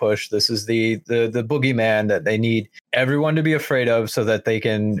they want to push. This is the boogeyman that they need everyone to be afraid of, so that they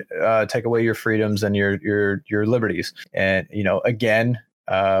can take away your freedoms and your liberties. And again,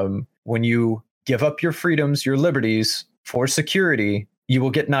 when you give up your freedoms, your liberties for security, you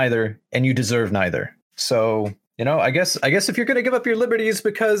will get neither, and you deserve neither. So I guess if you're going to give up your liberties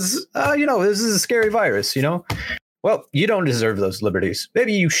because this is a scary virus, well, you don't deserve those liberties.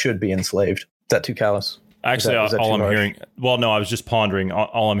 Maybe you should be enslaved. Is that too callous? Actually, all I'm hearing. Well, no, I was just pondering.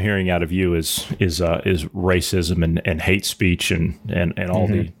 All I'm hearing out of you is racism and hate speech and all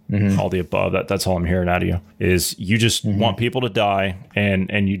all the above. That's all I'm hearing out of you. Is you just want people to die,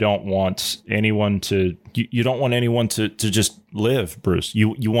 and you don't want anyone to just live, Bruce.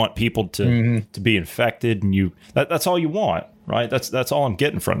 You want people to be infected, and that's all you want. Right, that's all I'm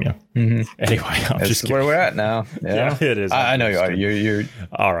getting from you. Anyway, I'm just where we're at now. Yeah, it is. I know you are. You're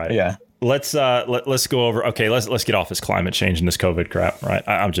all right. Yeah. Let's go over. Okay, let's get off this climate change and this COVID crap. Right,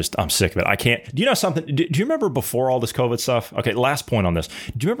 I'm sick of it. I can't. Do you know something? Do you remember before all this COVID stuff? Okay, last point on this.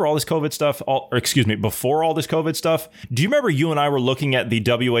 Do you remember all this COVID stuff? Before all this COVID stuff? Do you remember you and I were looking at the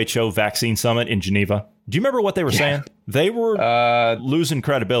WHO vaccine summit in Geneva? Do you remember what they were saying? They were losing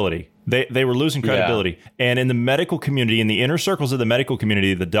credibility. They were losing credibility. Yeah. And in the medical community, in the inner circles of the medical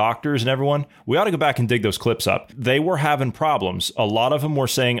community, the doctors and everyone, we ought to go back and dig those clips up. They were having problems. A lot of them were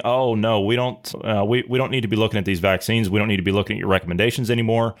saying, oh, no, we don't need to be looking at these vaccines. We don't need to be looking at your recommendations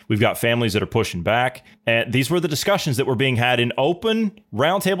anymore. We've got families that are pushing back. And these were the discussions that were being had in open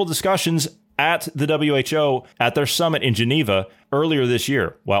roundtable discussions at the WHO at their summit in Geneva earlier this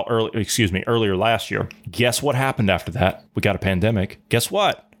year. Earlier last year. Guess what happened after that? We got a pandemic. Guess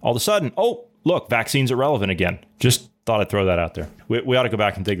what? All of a sudden, oh, look, vaccines are relevant again. Just thought I'd throw that out there. We ought to go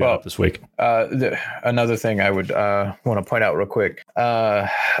back and dig that up this week. Another thing I would want to point out real quick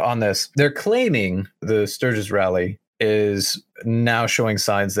on this, they're claiming the Sturgis rally is now showing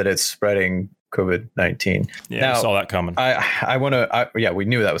signs that it's spreading COVID-19. Yeah, now, I saw that coming. We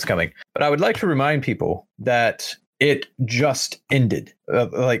knew that was coming. But I would like to remind people that it just ended.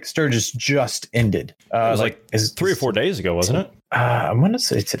 Sturgis just ended. It was 3 or 4 days ago, wasn't it? I want to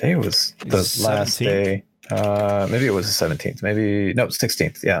say today was the last day. Maybe it was the 17th. Maybe no,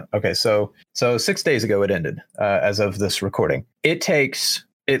 16th. Yeah. Okay. So 6 days ago it ended. As of this recording, it takes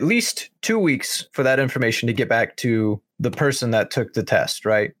at least 2 weeks for that information to get back to the person that took the test,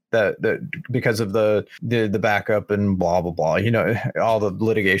 right? Because of the backup and blah blah blah, all the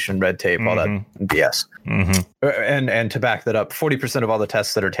litigation, red tape, all that BS. And to back that up, 40% of all the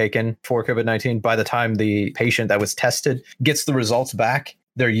tests that are taken for COVID-19, by the time the patient that was tested gets the results back,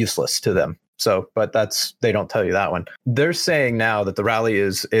 they're useless to them. So, but they don't tell you that one. They're saying now that the rally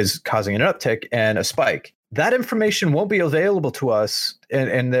is causing an uptick and a spike. That information won't be available to us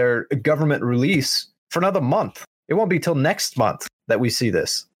in their government release for another month. It won't be till next month that we see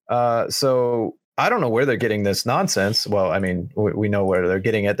this. So I don't know where they're getting this nonsense. Well, I mean, we know where they're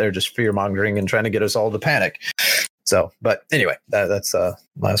getting it. They're just fear mongering and trying to get us all to panic. So, but anyway, that's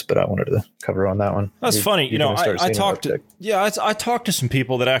last bit I wanted to cover on that one. That's funny. I talked to some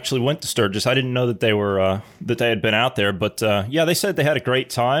people that actually went to Sturgis. I didn't know that they had been out there, but they said they had a great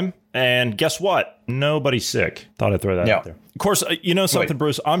time. And guess what? Nobody's sick. Thought I'd throw that out there. Of course, something,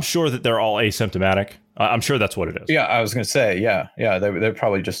 Bruce. I'm sure that they're all asymptomatic. I'm sure that's what it is. Yeah, I was going to say, yeah, they're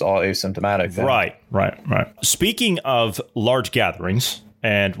probably just all asymptomatic. Then. Right. Speaking of large gatherings,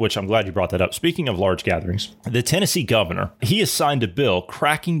 and which I'm glad you brought that up. Speaking of large gatherings, the Tennessee governor, he has signed a bill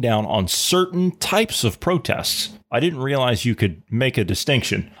cracking down on certain types of protests. I didn't realize you could make a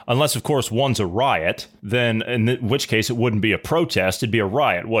distinction. Unless, of course, one's a riot, then in which case it wouldn't be a protest, it'd be a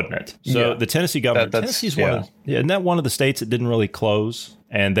riot, wouldn't it? So the Tennessee governor, Tennessee's isn't that one of the states that didn't really close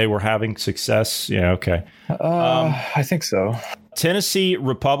and they were having success? Yeah, okay. I think so. Tennessee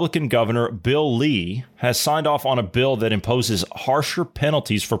Republican Governor Bill Lee has signed off on a bill that imposes harsher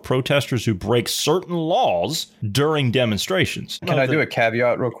penalties for protesters who break certain laws during demonstrations. Can I do a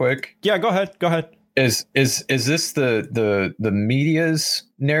caveat real quick? Yeah, go ahead. Is this the media's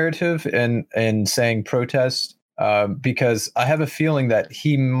narrative and saying protest? Because I have a feeling that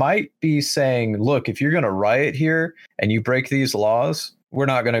he might be saying, look, if you're going to riot here and you break these laws, we're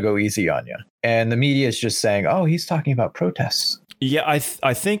not going to go easy on you. And the media is just saying, oh, he's talking about protests. Yeah,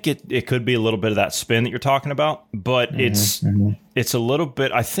 I think it could be a little bit of that spin that you're talking about, but it's a little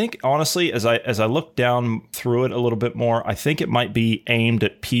bit. I think honestly, as I look down through it a little bit more, I think it might be aimed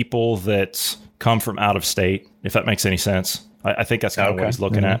at people that come from out of state, if that makes any sense. I think that's kind of what he's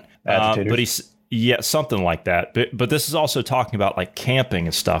looking at. But something like that. But this is also talking about like camping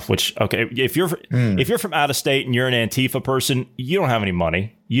and stuff. Which if you're from out of state and you're an Antifa person, you don't have any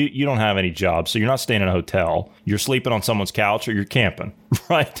money. You don't have any job, so you're not staying in a hotel. You're sleeping on someone's couch or you're camping,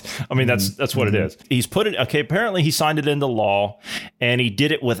 right? I mean, that's what it is. He's put it, apparently he signed it into law, and he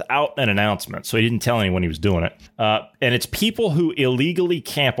did it without an announcement, so he didn't tell anyone he was doing it. And it's people who illegally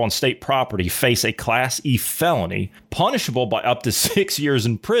camp on state property face a Class E felony, punishable by up to 6 years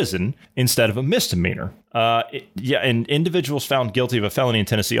in prison instead of a misdemeanor. And individuals found guilty of a felony in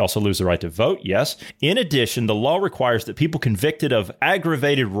Tennessee also lose the right to vote, yes. In addition, the law requires that people convicted of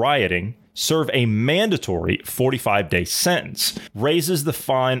aggravated rioting serve a mandatory 45-day sentence, raises the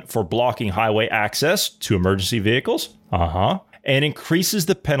fine for blocking highway access to emergency vehicles, and increases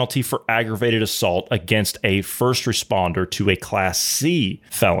the penalty for aggravated assault against a first responder to a Class C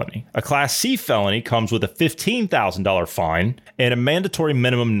felony. A Class C felony comes with a $15,000 fine and a mandatory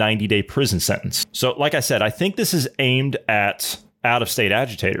minimum 90-day prison sentence. So, like I said, I think this is aimed at out-of-state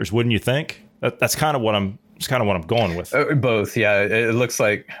agitators, wouldn't you think? That's kind of what I'm going with. Both, yeah. It looks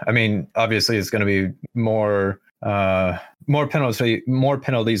like, I mean, obviously it's going to be more More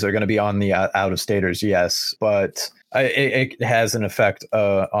penalties are going to be on the out of staters, yes, but it has an effect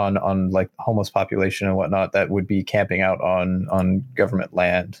on like homeless population and whatnot that would be camping out on government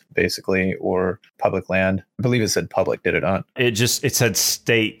land, basically, or public land. I believe it said public, did it not? It said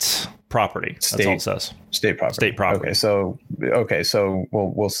state property. That's all it says. State property. State property. Okay, so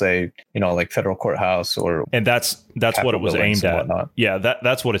we'll say, like federal courthouse and that's what it was aimed at. Yeah,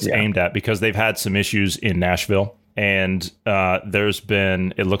 that's what it's aimed at, because they've had some issues in Nashville. And there's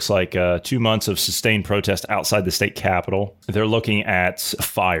been, it looks like 2 months of sustained protest outside the state capitol. They're looking at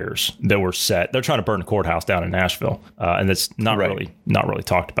fires that were set. They're trying to burn a courthouse down in Nashville. And that's not really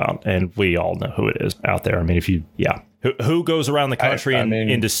talked about. And we all know who it is out there. I mean, who goes around the country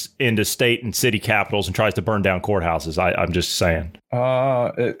into state and city capitals and tries to burn down courthouses? I'm just saying.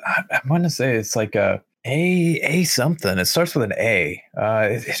 I want to say it's like a something. It starts with an A.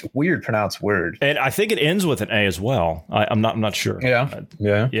 It's a weird pronounced word, and I think it ends with an A as well. I'm not sure.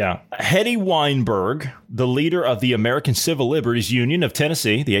 Yeah. Hetty Weinberg, the leader of the American Civil Liberties Union of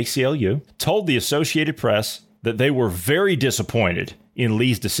Tennessee, the ACLU, told the Associated Press that they were very disappointed in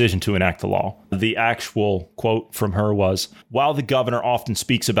Lee's decision to enact the law. The actual quote from her was, "While the governor often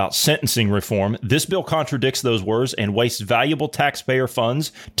speaks about sentencing reform, this bill contradicts those words and wastes valuable taxpayer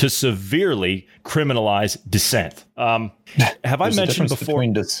funds to severely criminalize dissent." Have I mentioned before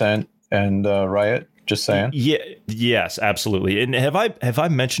between dissent and riot? Just saying. Yes, absolutely. And have I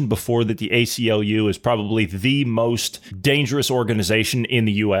mentioned before that the ACLU is probably the most dangerous organization in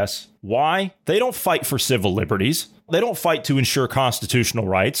the U.S.? Why? They don't fight for civil liberties. They don't fight to ensure constitutional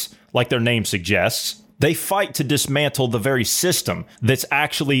rights, like their name suggests. They fight to dismantle the very system that's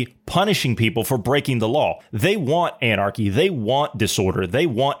actually punishing people for breaking the law. They want anarchy. They want disorder. They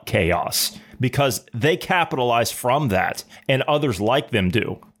want chaos, because they capitalize from that, and others like them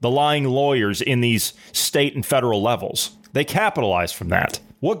do. The lying lawyers in these state and federal levels, they capitalize from that.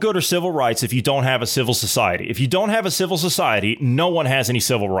 What good are civil rights if you don't have a civil society? If you don't have a civil society, no one has any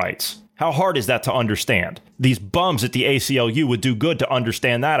civil rights. How hard is that to understand? These bums at the ACLU would do good to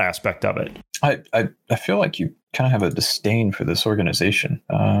understand that aspect of it. I feel like you kind of have a disdain for this organization.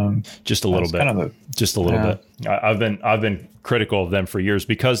 Just a little bit. Just a little bit. I've been critical of them for years,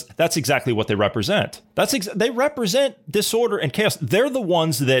 because that's exactly what they represent. They represent disorder and chaos. They're the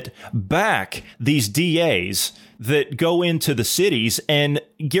ones that back these DAs that go into the cities and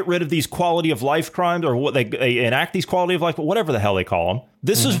get rid of these quality of life crimes, or what they enact these quality of life, but whatever the hell they call them.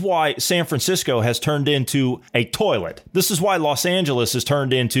 This is why San Francisco has turned into a toilet. This is why Los Angeles has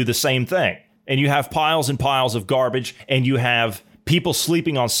turned into the same thing. And you have piles and piles of garbage, and you have people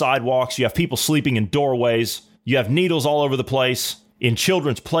sleeping on sidewalks. You have people sleeping in doorways. You have needles all over the place in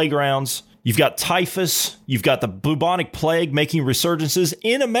children's playgrounds. You've got typhus. You've got the bubonic plague making resurgences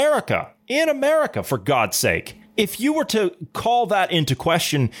in America. In America, for God's sake. If you were to call that into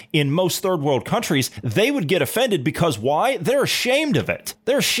question in most third world countries, they would get offended, because why? They're ashamed of it.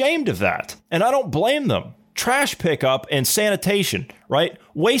 They're ashamed of that. And I don't blame them. Trash pickup and sanitation, right?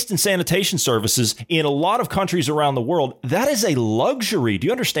 Waste and sanitation services in a lot of countries around the world, that is a luxury. Do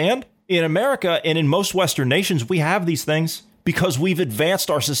you understand? In America and in most Western nations, we have these things because we've advanced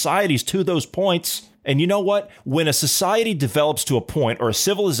our societies to those points. And you know what? When a society develops to a point, or a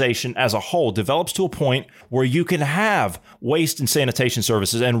civilization as a whole develops to a point where you can have waste and sanitation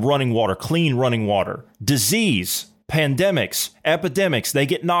services and running water, clean running water, disease, pandemics, epidemics, they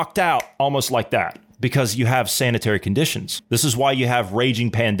get knocked out almost like that, because you have sanitary conditions. This is why you have raging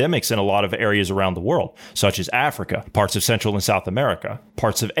pandemics in a lot of areas around the world, such as Africa, parts of Central and South America,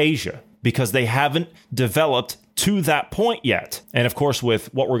 parts of Asia, because they haven't developed to that point yet. And of course,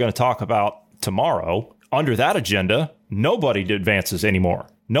 with what we're going to talk about tomorrow, under that agenda, nobody advances anymore.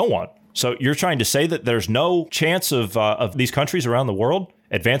 No one. So you're trying to say that there's no chance of these countries around the world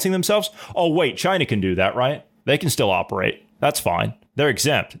advancing themselves? Oh, wait, China can do that, right? They can still operate. That's fine. They're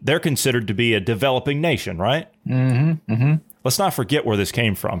exempt. They're considered to be a developing nation, right? Mm-hmm. Mm-hmm. Let's not forget where this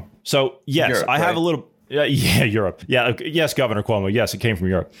came from. So, yes, Europe, I have right? a little... Europe. Yeah, yes, Governor Cuomo. Yes, it came from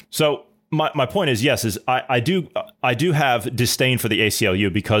Europe. So my point is, yes, I do have disdain for the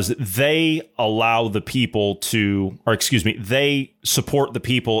ACLU, because they allow the people to, or excuse me, they support the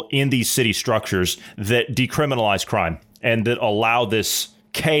people in these city structures that decriminalize crime and that allow this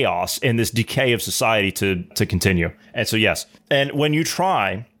chaos and this decay of society to continue. And so, yes. And when you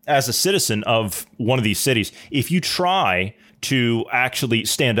try, as a citizen of one of these cities, if you try to actually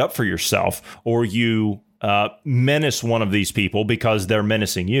stand up for yourself, or you menace one of these people because they're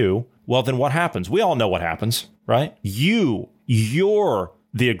menacing you, well, then what happens? We all know what happens, right? Your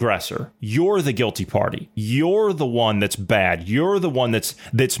the aggressor. You're the guilty party. You're the one that's bad. You're the one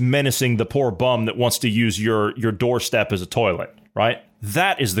that's menacing the poor bum that wants to use your doorstep as a toilet, right?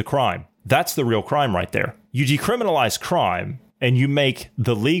 That is the crime. That's the real crime right there. You decriminalize crime and you make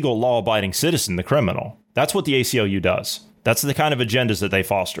the legal law-abiding citizen the criminal. That's what the ACLU does. That's the kind of agendas that they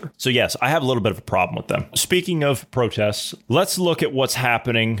foster. So yes, I have a little bit of a problem with them. Speaking of protests, let's look at what's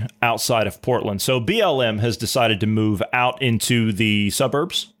happening outside of Portland. So BLM has decided to move out into the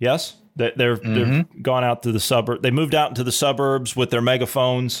suburbs. Yes? They've gone out to the suburb. They moved out into the suburbs with their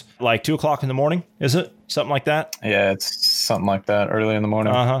megaphones like 2:00 in the morning. Is it something like that? Yeah, it's something like that. Early in the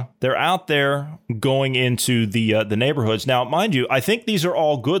morning. They're out there going into the neighborhoods. Now, mind you, I think these are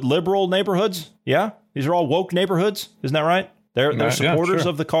all good liberal neighborhoods. Yeah, these are all woke neighborhoods. Isn't that right? They're supporters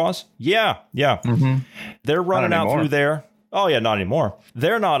of the cause. Yeah. They're running out through there. Oh, yeah, not anymore.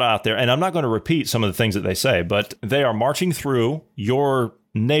 They're not out there. And I'm not going to repeat some of the things that they say, but they are marching through your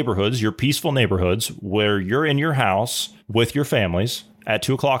neighborhoods, your peaceful neighborhoods, where you're in your house with your families at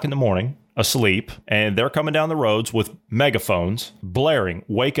 2:00 in the morning, asleep, and they're coming down the roads with megaphones blaring,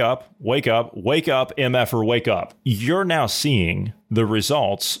 wake up, wake up, wake up, MFer, wake up. You're now seeing the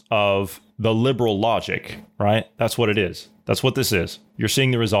results of the liberal logic, right? That's what it is. That's what this is. You're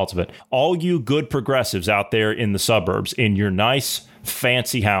seeing the results of it. All you good progressives out there in the suburbs, in your nice,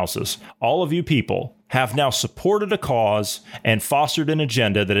 fancy houses, all of you people have now supported a cause and fostered an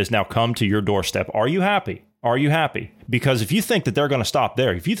agenda that has now come to your doorstep. Are you happy? Are you happy? Because if you think that they're going to stop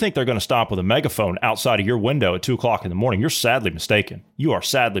there, if you think they're going to stop with a megaphone outside of your window at 2:00 in the morning, you're sadly mistaken. You are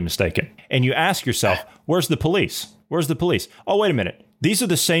sadly mistaken. And you ask yourself, where's the police? Where's the police? Oh, wait a minute. These are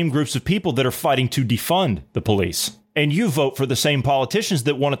the same groups of people that are fighting to defund the police. And you vote for the same politicians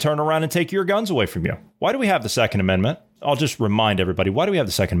that want to turn around and take your guns away from you. Why do we have the Second Amendment? I'll just remind everybody, why do we have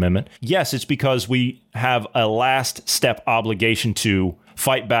the Second Amendment? Yes, it's because we have a last step obligation to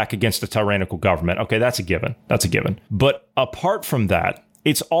fight back against a tyrannical government. Okay, that's a given. That's a given. But apart from that,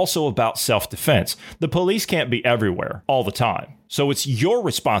 it's also about self-defense. The police can't be everywhere all the time. So it's your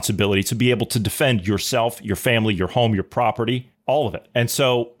responsibility to be able to defend yourself, your family, your home, your property, all of it. And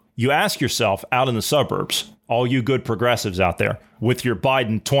so you ask yourself out in the suburbs, all you good progressives out there with your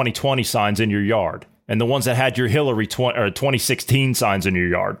Biden 2020 signs in your yard, and the ones that had your Hillary 2016 signs in your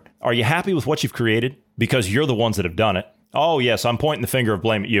yard. Are you happy with what you've created? Because you're the ones that have done it. Oh, yes, I'm pointing the finger of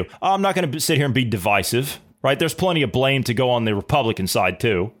blame at you. I'm not going to sit here and be divisive, right? There's plenty of blame to go on the Republican side,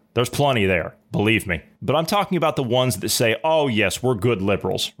 too. There's plenty there, believe me. But I'm talking about the ones that say, oh, yes, we're good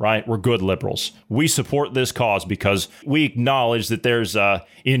liberals, right? We're good liberals. We support this cause because we acknowledge that there's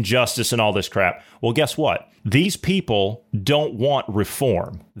injustice and all this crap. Well, guess what? These people don't want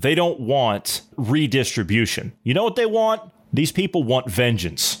reform. They don't want redistribution. You know what they want? These people want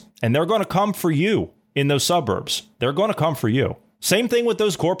vengeance. And they're going to come for you in those suburbs. They're going to come for you. Same thing with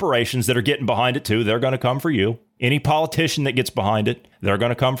those corporations that are getting behind it, too. They're going to come for you. Any politician that gets behind it, they're going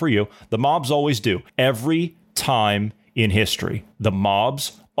to come for you. The mobs always do. Every time in history, the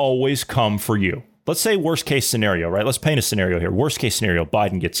mobs always come for you. Let's say worst case scenario, right? Let's paint a scenario here. Worst case scenario,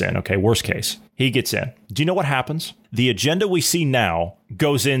 Biden gets in. Okay, worst case. He gets in. Do you know what happens? The agenda we see now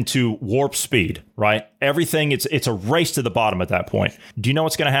goes into warp speed, right? Everything, it's a race to the bottom at that point. Do you know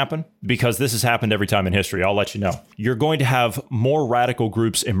what's going to happen? Because this has happened every time in history. I'll let you know. You're going to have more radical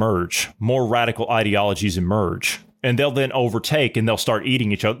groups emerge, more radical ideologies emerge, and they'll then overtake and they'll start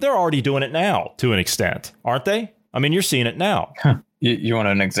eating each other. They're already doing it now to an extent, aren't they? I mean, you're seeing it now. You want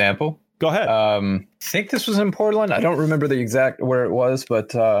an example? Go ahead. I think this was in Portland. I don't remember the exact where it was, but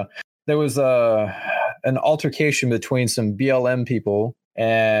there was an altercation between some BLM people,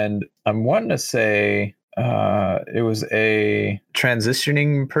 and I'm wanting to say it was a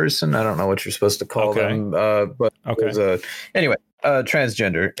transitioning person. I don't know what you're supposed to call them, but it was anyway,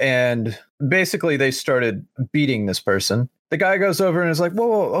 transgender. And basically they started beating this person. The guy goes over and is like,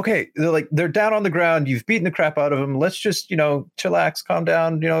 whoa, okay. They're down on the ground. You've beaten the crap out of them. Let's just, chillax, calm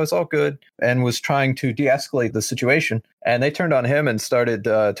down. It's all good. And was trying to de-escalate the situation. And they turned on him and started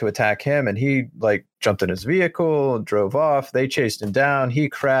to attack him. And he jumped in his vehicle, drove off. They chased him down. He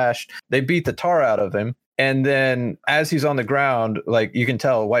crashed. They beat the tar out of him. And then as he's on the ground, you can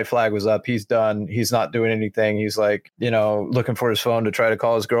tell white flag was up. He's done. He's not doing anything. He's looking for his phone to try to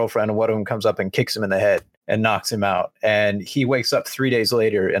call his girlfriend. And one of them comes up and kicks him in the head and knocks him out. And he wakes up 3 days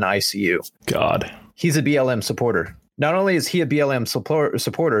later in ICU. God. He's a BLM supporter. Not only is he a BLM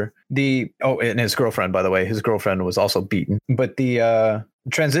supporter, and his girlfriend, by the way, his girlfriend was also beaten. But the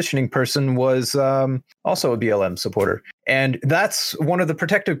transitioning person was also a BLM supporter. And that's one of the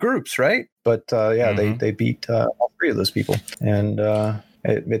protective groups, right? But they beat all three of those people. And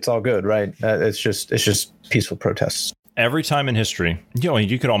it's all good, right? It's just peaceful protests. Every time in history,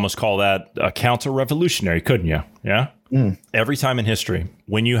 you could almost call that a counter-revolutionary, couldn't you? Yeah? Every time in history,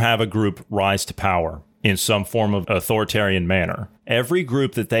 when you have a group rise to power in some form of authoritarian manner, every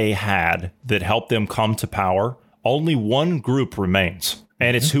group that they had that helped them come to power, only one group remains.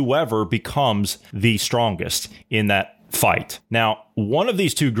 And it's whoever becomes the strongest in that fight. Now, one of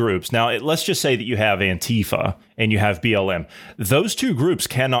these two groups, let's just say that you have Antifa and you have BLM. Those two groups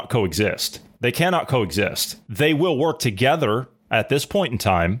cannot coexist. They cannot coexist. They will work together at this point in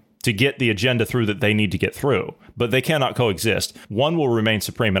time to get the agenda through that they need to get through, but they cannot coexist. One will remain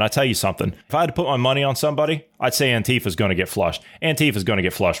supreme. And I tell you something, if I had to put my money on somebody, I'd say Antifa is going to get flushed. Antifa is going to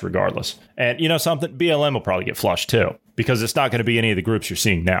get flushed regardless. And you know something? BLM will probably get flushed too, because it's not going to be any of the groups you're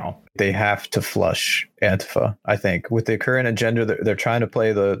seeing now. They have to flush Antifa, I think. With the current agenda, they're trying to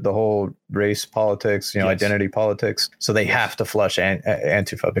play the whole race politics, identity politics. So they have to flush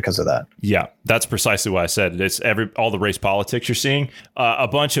Antifa because of that. Yeah, that's precisely what I said. It's all the race politics you're seeing. A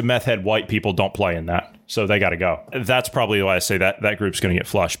bunch of meth head white people don't play in that. So they got to go. That's probably why I say that group's going to get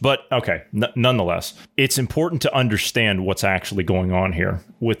flushed. But okay, nonetheless, it's important to understand what's actually going on here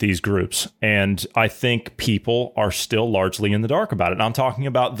with these groups. And I think people are still largely in the dark about it. And I'm talking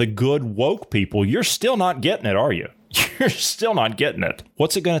about the good woke people. You're still not getting it, are you? You're still not getting it.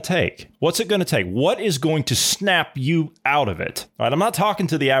 What's it going to take? What's it going to take? What is going to snap you out of it? All right, I'm not talking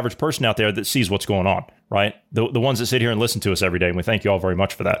to the average person out there that sees what's going on, right? The ones that sit here and listen to us every day, and we thank you all very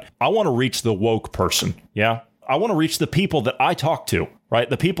much for that. I want to reach the woke person, yeah? I want to reach the people that I talk to, right?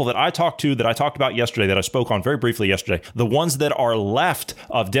 The people that I talk to, that I talked about yesterday, that I spoke on very briefly yesterday, the ones that are left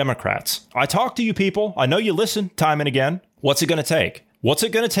of Democrats. I talk to you people. I know you listen time and again. What's it going to take? What's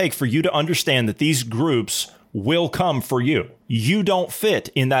it going to take for you to understand that these groups will come for you? You don't fit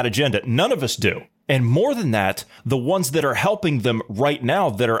in that agenda. None of us do. And more than that, the ones that are helping them right now,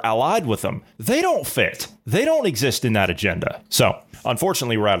 that are allied with them, they don't fit. They don't exist in that agenda. So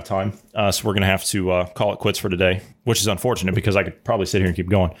unfortunately, we're out of time. So we're going to have to call it quits for today, which is unfortunate because I could probably sit here and keep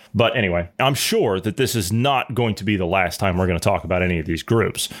going. But anyway, I'm sure that this is not going to be the last time we're going to talk about any of these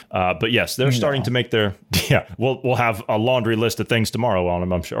groups. But yes, they're starting to make their, we'll have a laundry list of things tomorrow on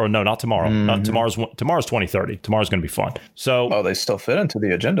them, I'm sure. Or no, not tomorrow. Not tomorrow's 2030. Tomorrow's going to be fun. So they still fit into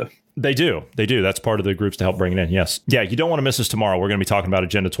the agenda. They do. That's part of the groups to help bring it in. Yes. Yeah. You don't want to miss us tomorrow. We're going to be talking about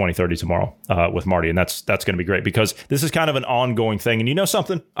Agenda 2030 tomorrow with Marty. And that's going to be great because this is kind of an ongoing thing. And you know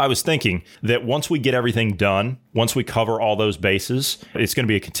something? I was thinking that once we get everything done, once we cover all those bases, it's going to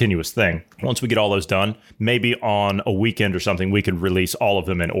be a continuous thing. Once we get all those done, maybe on a weekend or something, we could release all of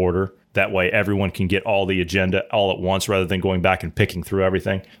them in order. That way, everyone can get all the agenda all at once rather than going back and picking through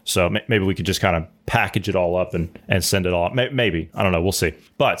everything. So maybe we could just kind of package it all up and send it all up. Maybe. I don't know. We'll see.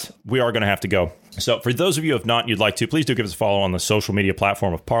 But we are going to have to go. So for those of you who have not and you'd like to, please do give us a follow on the social media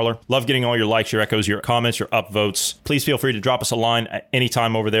platform of Parler. Love getting all your likes, your echoes, your comments, your upvotes. Please feel free to drop us a line at any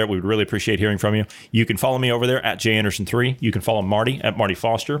time over there. We would really appreciate hearing from you. You can follow me over there at JAnderson3. You can follow Marty at Marty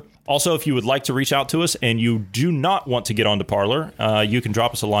Foster. Also, if you would like to reach out to us and you do not want to get onto Parler, you can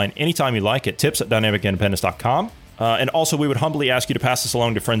drop us a line anytime you like at tips@dynamicindependence.com. And also, we would humbly ask you to pass this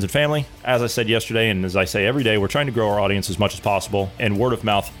along to friends and family. As I said yesterday, and as I say every day, we're trying to grow our audience as much as possible. And word of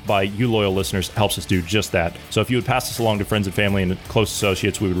mouth by you loyal listeners helps us do just that. So if you would pass this along to friends and family and close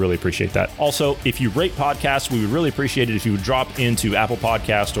associates, we would really appreciate that. Also, if you rate podcasts, we would really appreciate it if you would drop into Apple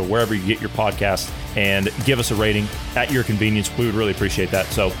Podcasts or wherever you get your podcasts and give us a rating at your convenience. We would really appreciate that.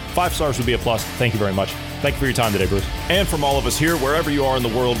 So 5 stars would be a plus. Thank you very much. Thank you for your time today, Bruce. And from all of us here, wherever you are in the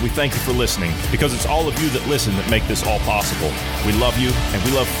world, we thank you for listening, because it's all of you that listen that make this all possible. We love you, and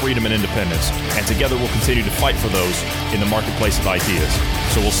we love freedom and independence. And together we'll continue to fight for those in the marketplace of ideas.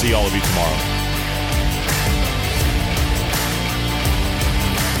 So we'll see all of you tomorrow.